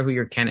 No matter who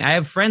you're I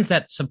have friends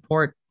that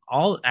support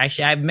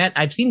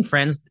I've seen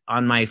friends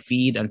on my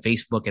feed on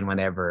Facebook and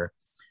whatever,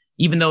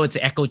 even though it's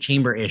echo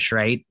chamber-ish,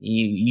 right?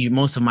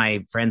 Most of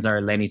my friends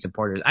are Lenny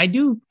supporters. I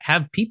do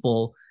have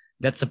people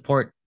that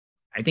support,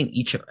 I think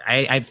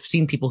I've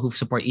seen people who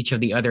support each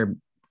of the other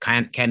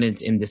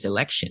candidates in this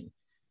election,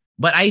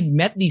 but I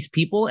met these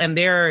people and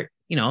they're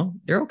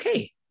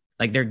okay.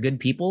 Like they're good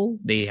people.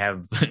 They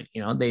have,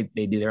 they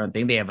do their own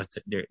thing. They have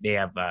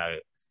a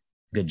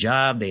good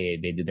job. They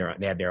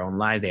have their own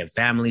lives. They have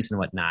families and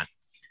whatnot.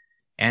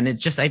 And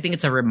it's just, I think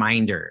it's a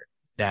reminder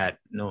that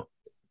to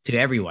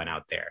everyone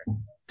out there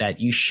that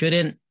you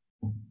shouldn't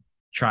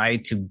try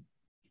to,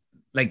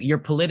 like, your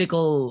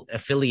political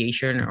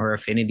affiliation or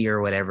affinity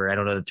or whatever, I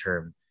don't know the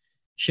term,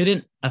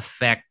 shouldn't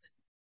affect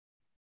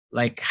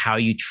like how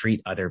you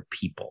treat other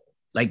people.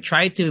 Like,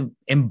 try to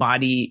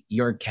embody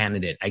your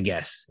candidate, I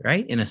guess,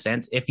 right? In a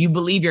sense, if you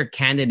believe your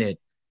candidate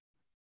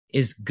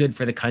is good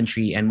for the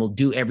country and will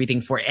do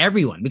everything for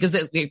everyone, because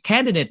the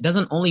candidate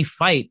doesn't only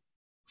fight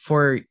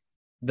for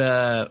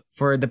the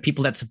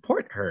people that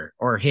support her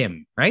or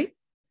him, right?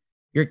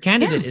 Your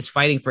candidate is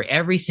fighting for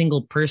every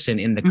single person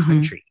in the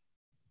country.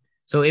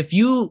 So if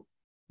you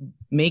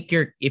think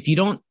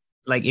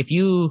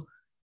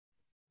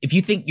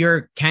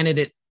your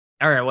candidate,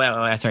 all right,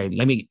 well, sorry,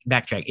 let me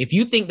backtrack. If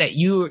you think that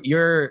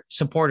your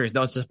supporters,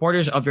 the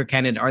supporters of your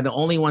candidate, are the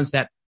only ones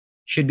that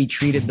should be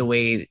treated the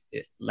way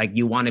like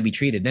you want to be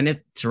treated, then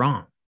it's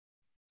wrong.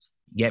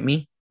 Get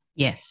me?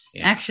 Yes.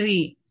 Yeah.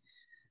 Actually,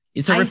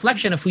 it's a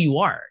reflection of who you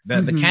are.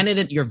 The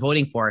candidate you're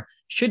voting for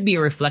should be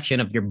a reflection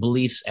of your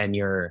beliefs and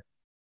your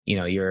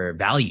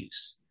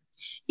values.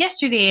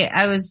 Yesterday,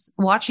 I was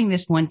watching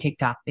this one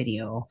TikTok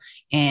video,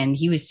 and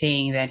he was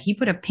saying that he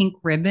put a pink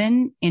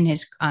ribbon in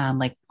his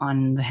like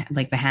on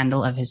the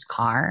handle of his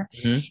car,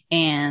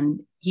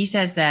 and he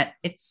says that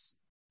it's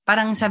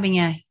parang sabi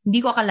niya,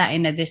 hindi ko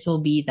akalain na this will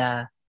be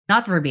the,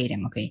 not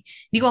verbatim, okay?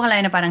 Hindi ko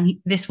akalain na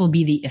parang this will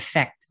be the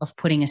effect of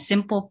putting a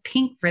simple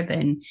pink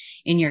ribbon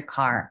in your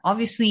car.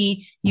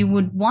 Obviously, you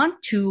would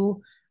want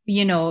to,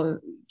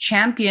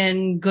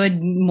 champion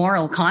good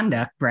moral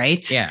conduct,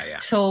 right? Yeah.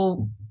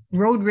 So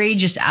road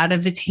rage is out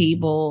of the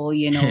table.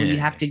 You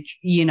have to,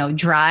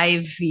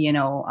 drive, you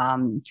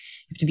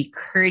have to be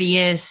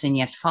courteous and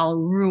you have to follow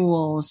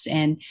rules,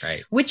 and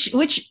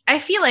which I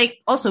feel like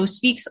also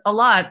speaks a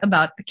lot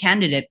about the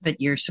candidate that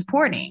you're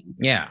supporting.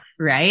 Yeah.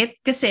 Right?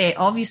 Because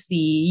obviously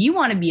you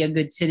want to be a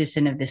good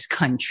citizen of this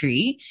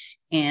country,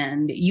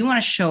 and you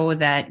want to show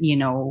that,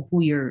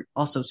 who you're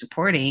also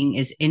supporting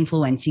is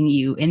influencing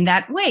you in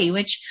that way,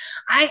 which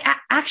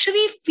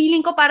actually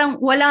feeling ko parang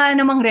wala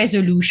namang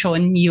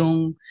resolution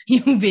yung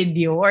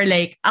video, or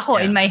like ako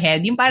in my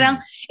head, yung parang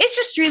it's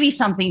just really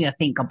something to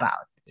think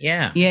about.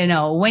 Yeah.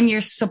 When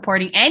you're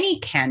supporting any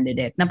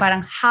candidate, na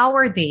parang how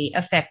are they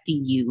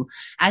affecting you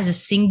as a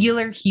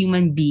singular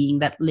human being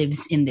that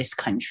lives in this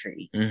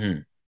country?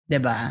 Mm-hmm.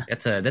 Diba?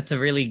 That's a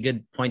really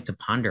good point to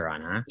ponder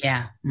on, huh?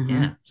 Yeah. Mm-hmm.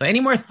 Yeah. So any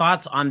more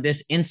thoughts on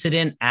this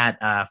incident at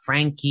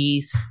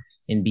Frankie's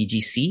in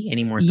BGC?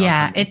 Any more thoughts?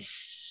 Yeah,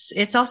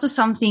 it's also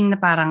something na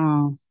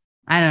parang,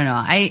 I don't know.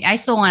 I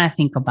still want to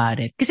think about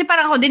it. Kasi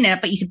parang ako din,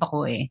 napaisip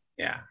ako eh.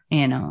 Yeah.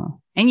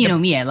 And you know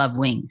me, I love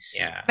wings.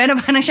 Yeah. Pero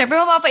parang syempre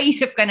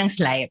mapapaisip ka ng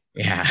slight.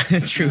 Yeah,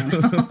 true.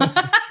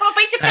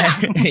 Mapapaisip ka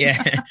lang.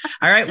 Yeah.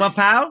 All right,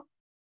 Wapow?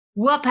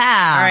 Wapow.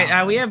 All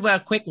right, we have a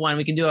quick one.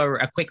 We can do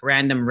a quick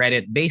random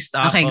Reddit based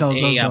off of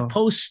a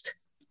post.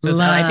 So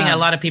I think a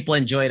lot of people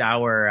enjoyed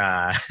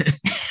our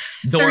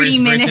doors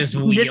versus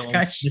wheels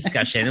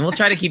discussion. And we'll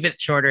try to keep it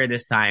shorter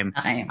this time.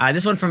 Okay.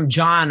 This one from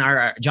John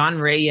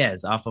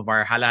Reyes off of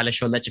our Halala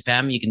Show Leche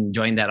Fam. You can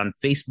join that on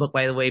Facebook,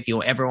 by the way. If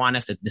you ever want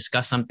us to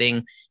discuss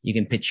something, you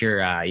can pitch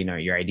your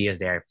ideas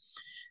there.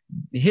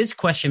 His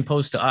question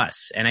posed to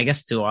us, and I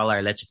guess to all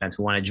our Leche fans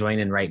who want to join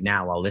in right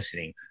now while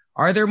listening.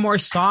 Are there more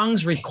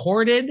songs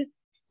recorded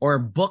or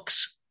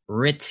books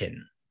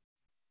written?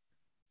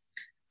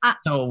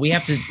 So we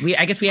have to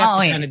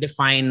kind of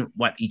define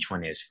what each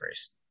one is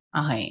first.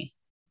 Okay.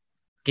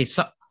 Okay.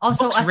 So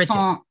also books a written.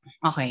 song.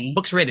 Okay.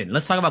 Books written.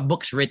 Let's talk about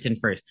books written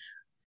first.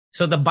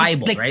 So the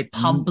Bible, like right?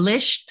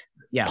 Published.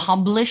 Yeah.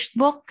 Published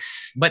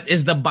books. But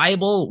is the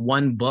Bible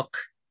one book,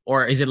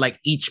 or is it like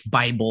each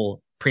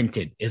Bible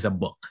printed is a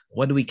book?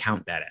 What do we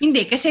count that as?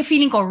 Hindi, kasi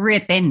feeling ko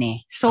written eh.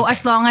 So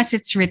as long as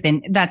it's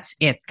written, that's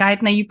it.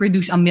 Kahit na you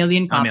produce a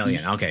million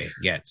copies. Okay,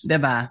 yes.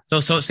 Diba?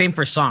 So same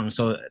for songs.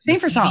 So same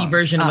for CD songs.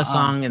 version of a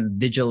song and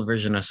digital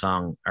version of a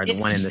song are the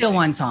one in the still same.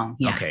 one song.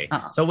 Yeah. Okay.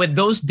 So with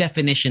those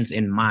definitions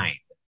in mind,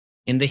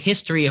 in the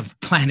history of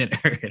planet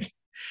Earth,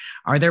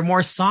 are there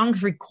more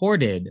songs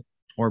recorded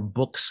or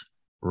books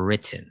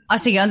written?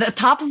 Sige, on the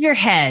top of your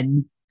head,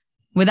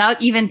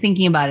 without even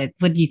thinking about it,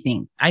 what do you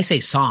think? I say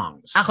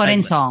songs. Ako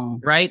rin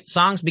song. Right?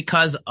 Songs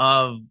because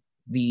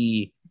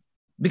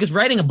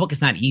writing a book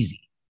is not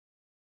easy.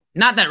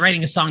 Not that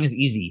writing a song is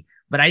easy,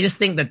 but I just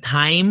think the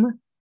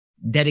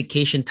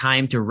dedication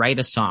time to write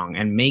a song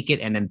and make it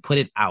and then put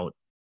it out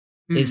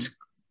is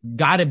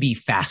gotta be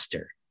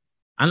faster.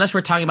 Unless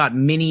we're talking about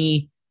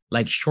mini,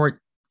 like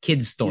short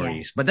kids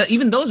stories. Yeah. But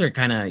even those are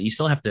kind of, you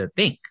still have to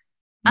think.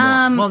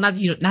 Well, not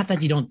that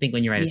you don't think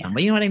when you write a song,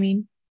 but you know what I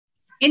mean?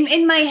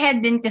 In my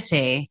head din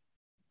kasi,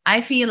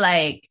 I feel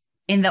like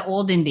in the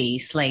olden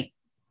days, like,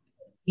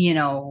 when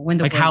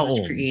the world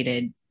was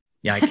created.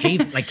 Yeah,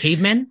 like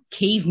cavemen?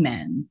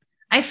 Cavemen.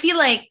 I feel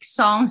like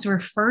songs were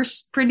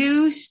first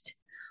produced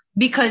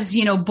because,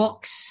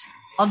 books,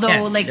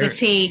 although let's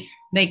say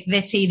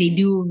they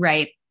do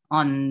write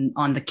on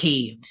the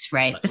caves,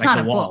 right? It's like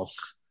not a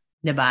walls.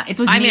 book. Diba? It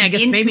was I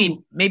guess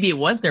maybe it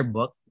was their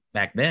book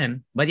back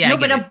then. But yeah. No,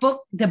 but a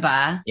book,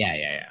 diba?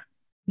 Yeah.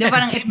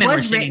 Yeah, cavemen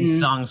were singing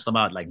songs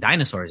about like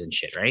dinosaurs and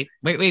shit, right?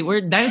 Wait, were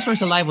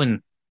dinosaurs alive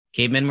when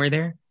cavemen were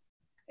there?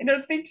 I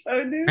don't think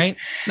so, dude. Right?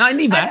 No,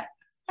 hindi ba?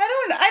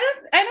 I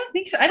don't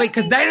think so.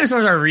 Because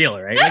dinosaurs are real,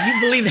 right? Like you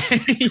believe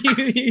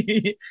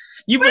that.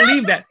 you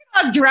believe that.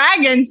 Not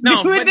dragons,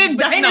 no, but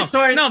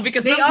dinosaurs. No,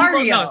 because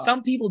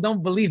some people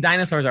don't believe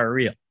dinosaurs are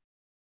real.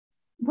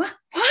 What?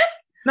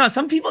 No,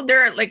 some people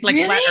they're like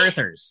really? Flat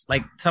earthers.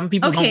 Like some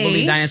people don't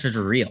believe dinosaurs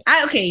are real.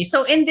 Okay,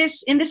 so in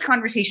this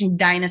conversation,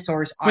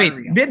 dinosaurs are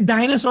real. Did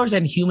dinosaurs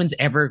and humans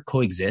ever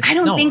coexist? I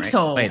don't think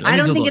so. Wait, I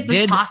don't think it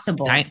was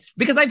possible.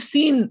 Because I've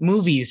seen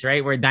movies,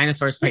 right, where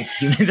dinosaurs fight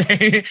humans.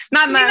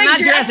 not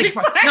Jurassic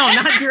Park. No,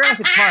 not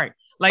Jurassic Park.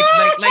 Like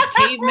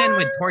cavemen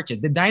with torches.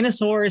 Did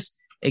dinosaurs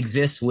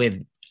exist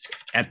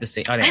at the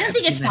same? I don't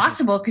think it's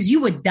possible because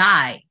you would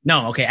die.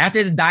 No, okay.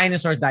 After the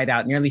dinosaurs died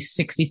out, nearly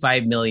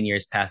 65 million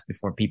years passed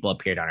before people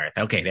appeared on Earth.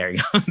 Okay, there you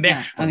go.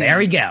 There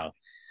we go.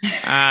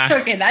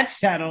 Okay, that's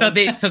settled.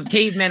 So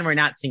cavemen were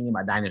not singing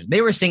about dinosaurs. They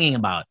were singing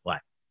about what?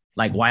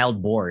 Like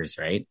wild boars,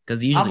 right?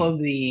 Because usually,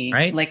 probably,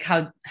 right? Like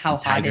how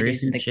hot it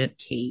is in the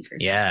cave. Or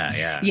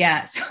something.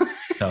 Yeah. So.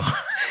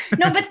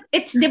 No, but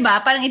it's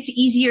diba? Parang it's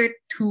easier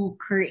to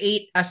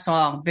create a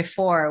song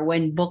before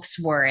when books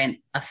weren't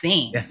a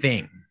thing.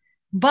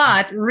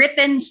 But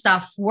written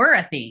stuff were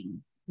a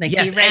thing. Like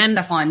they write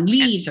stuff on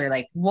leaves or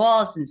like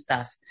walls and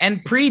stuff.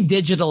 And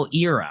pre-digital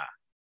era,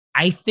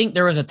 I think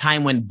there was a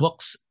time when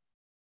books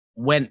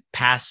went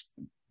past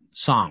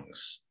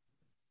songs.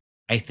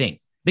 I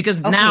think. Because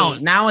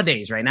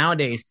nowadays,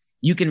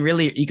 you can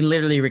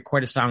literally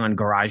record a song on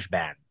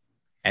GarageBand.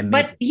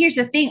 But here's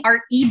the thing,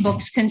 are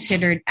ebooks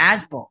considered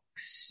as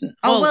books?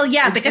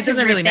 Because it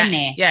doesn't really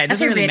matter. Yeah, it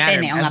doesn't really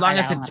matter as long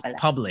as it's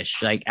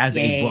published like as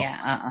a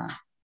book.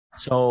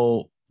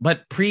 So,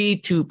 but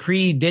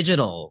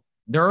pre-digital,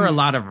 there are a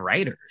lot of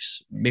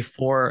writers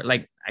before,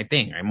 like, I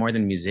think, right? More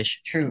than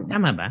musicians. True.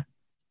 Tama ba?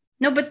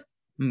 No, but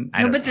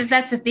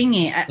that's the thing.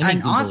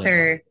 An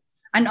author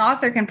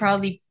can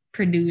probably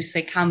produce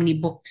like how many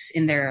books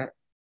in their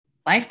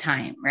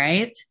lifetime,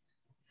 right?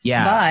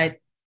 Yeah. But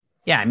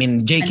I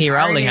mean, J.K.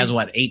 Rowling has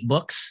what, 8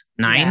 books?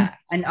 9? Yeah,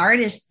 an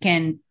artist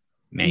can,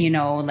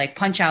 like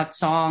punch out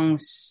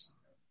songs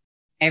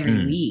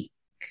every week.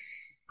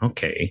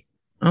 Okay.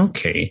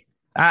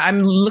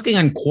 I'm looking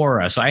on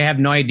Quora, so I have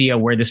no idea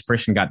where this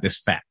person got this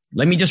fact.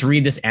 Let me just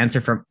read this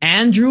answer from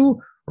Andrew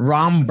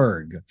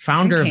Romberg,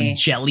 founder of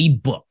Jelly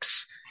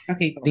Books.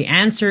 Okay, cool. The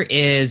answer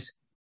is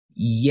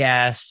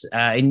yes.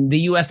 In the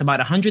US, about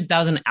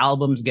 100,000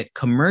 albums get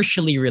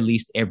commercially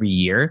released every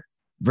year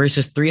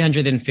versus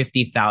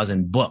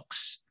 350,000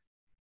 books,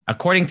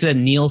 according to the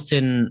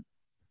Nielsen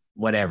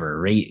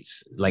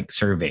race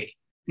survey.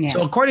 Yeah.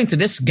 So according to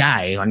this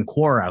guy on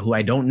Quora, who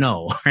I don't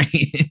know,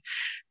 right,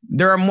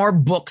 there are more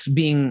books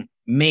being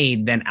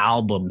made than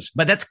albums,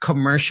 but that's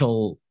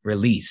commercial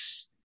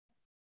release.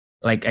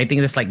 Like, I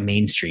think that's like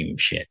mainstream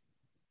shit,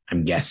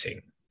 I'm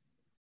guessing.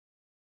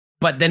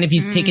 But then if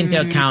you take into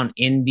account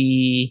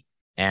indie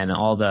and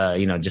all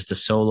the, just the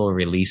solo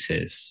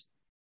releases,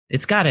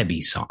 it's gotta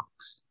be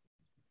songs,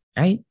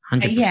 right?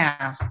 100%.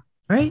 Yeah.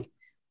 Right?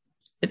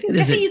 I think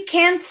you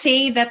can't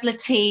say that,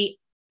 let's say,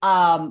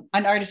 an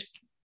artist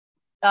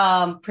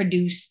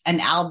produced an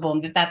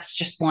album, that's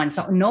just one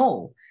song.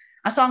 No.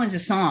 A song is a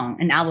song.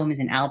 An album is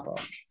an album.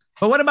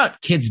 But what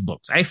about kids'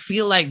 books? I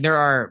feel like there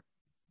are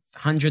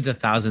hundreds of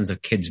thousands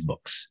of kids'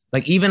 books.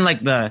 Like even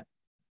the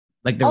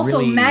also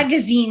really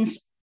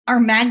magazines. Are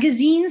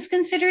magazines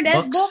considered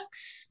as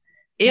books?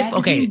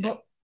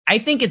 I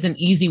think it's an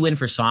easy win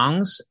for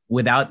songs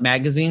without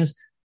magazines.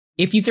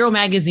 If you throw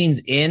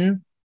magazines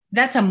in,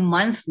 that's a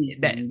monthly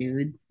thing,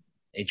 dude.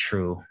 It's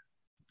true.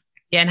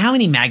 Yeah, and how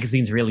many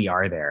magazines really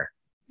are there?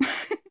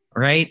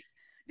 Right?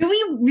 Do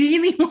we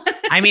really want to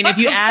I mean, if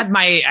you add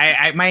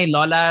my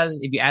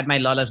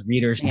Lola's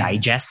Reader's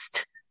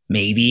Digest,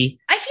 maybe.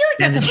 I feel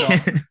like that's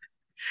a book.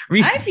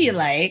 I feel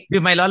like.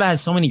 Dude, my Lola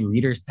has so many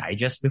Reader's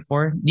Digest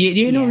before. Do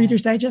you know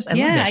Reader's Digest? I love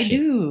that shit.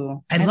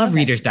 Do. I love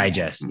Reader's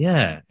Digest.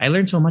 Yeah. I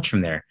learned so much from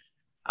there.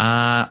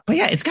 But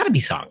yeah, it's got to be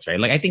songs, right?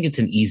 Like, I think it's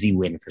an easy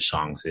win for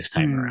songs this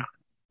time around.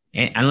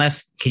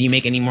 Unless, can you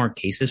make any more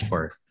cases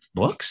for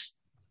books?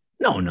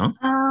 No. Not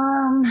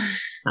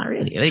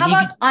really. Like, how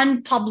about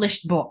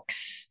unpublished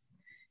books?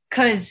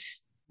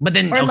 But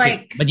you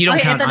don't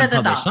count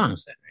unpublished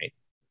songs then, right?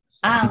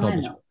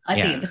 No.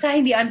 Sige, basta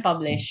hindi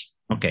unpublished.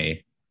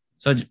 Okay.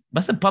 So,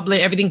 basta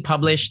everything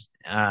published,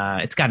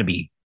 it's got to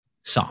be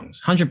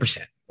songs.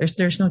 100%.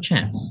 There's no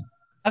chance.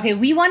 Okay,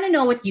 we want to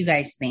know what you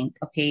guys think.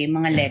 Okay,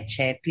 mga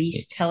leche,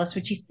 please tell us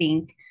what you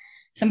think.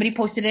 Somebody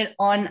posted it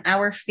on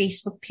our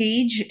Facebook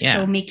page. Yeah.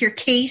 So make your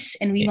case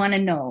and we want to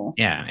know.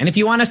 Yeah. And if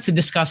you want us to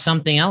discuss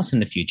something else in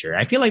the future,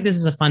 I feel like this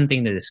is a fun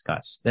thing to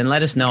discuss. Then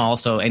let us know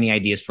also any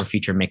ideas for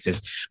future mixes.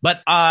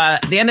 But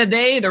at the end of the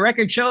day, the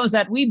record shows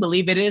that we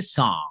believe it is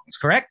songs,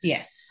 correct?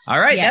 Yes. All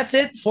right. Yes.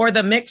 That's it for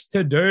the mix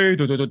today.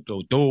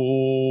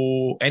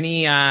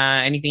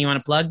 Anything you want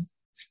to plug?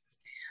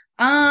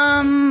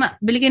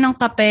 Bili kayo ng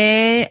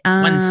kape.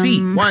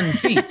 1C.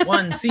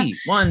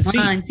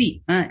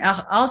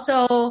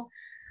 Also,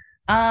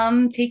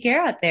 take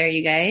care out there,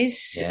 you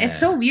guys. Yeah. It's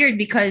so weird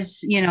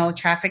because,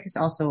 traffic is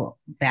also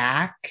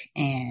back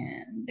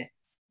and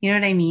you know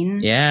what I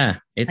mean? Yeah.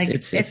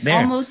 It's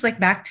almost like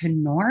back to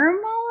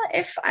normal,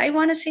 if I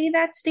want to say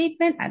that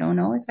statement. I don't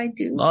know if I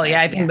do. Well,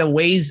 yeah, I think the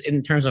Waze,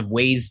 in terms of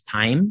Waze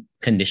time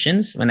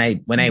conditions, when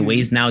I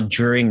Waze now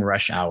during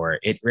rush hour,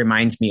 it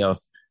reminds me of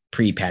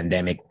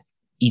pre-pandemic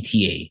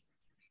ETA.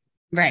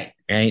 Right.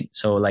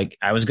 So like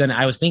I was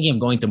thinking of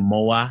going to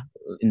MOA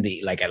in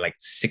the at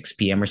 6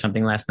 p.m. or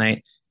something last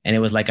night, and it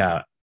was like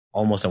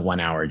almost a 1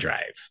 hour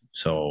drive.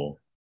 So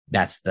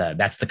that's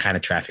the kind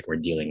of traffic we're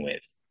dealing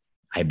with,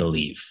 I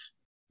believe.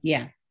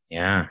 Yeah.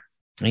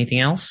 Anything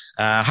else?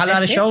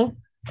 Hala Show.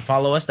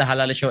 Follow us, the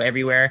Hala Show,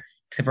 everywhere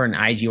except for an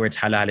IG where it's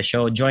Hala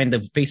Show. Join the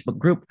Facebook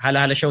group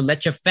Hala Show.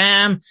 Let your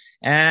fam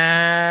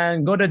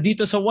and go to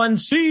Dito sa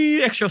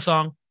 1C extra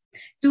song.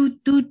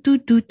 Hala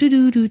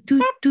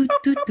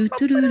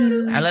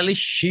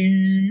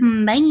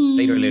Show. Bye.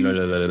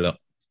 Later.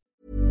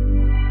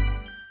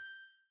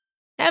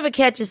 Ever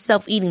catch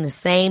yourself eating the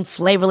same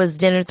flavorless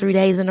dinner 3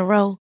 days in a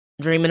row?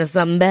 Dreaming of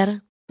something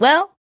better?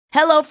 Well,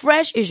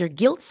 HelloFresh is your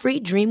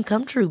guilt-free dream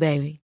come true,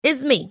 baby.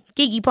 It's me,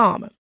 Keke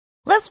Palmer.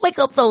 Let's wake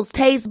up those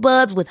taste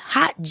buds with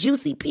hot,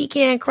 juicy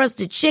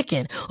pecan-crusted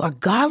chicken or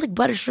garlic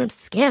butter shrimp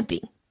scampi.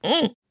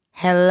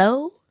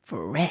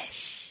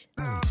 HelloFresh.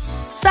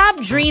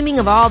 Stop dreaming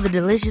of all the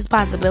delicious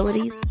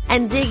possibilities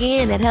and dig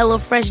in at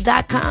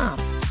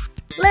HelloFresh.com.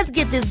 Let's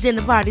get this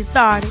dinner party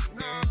started.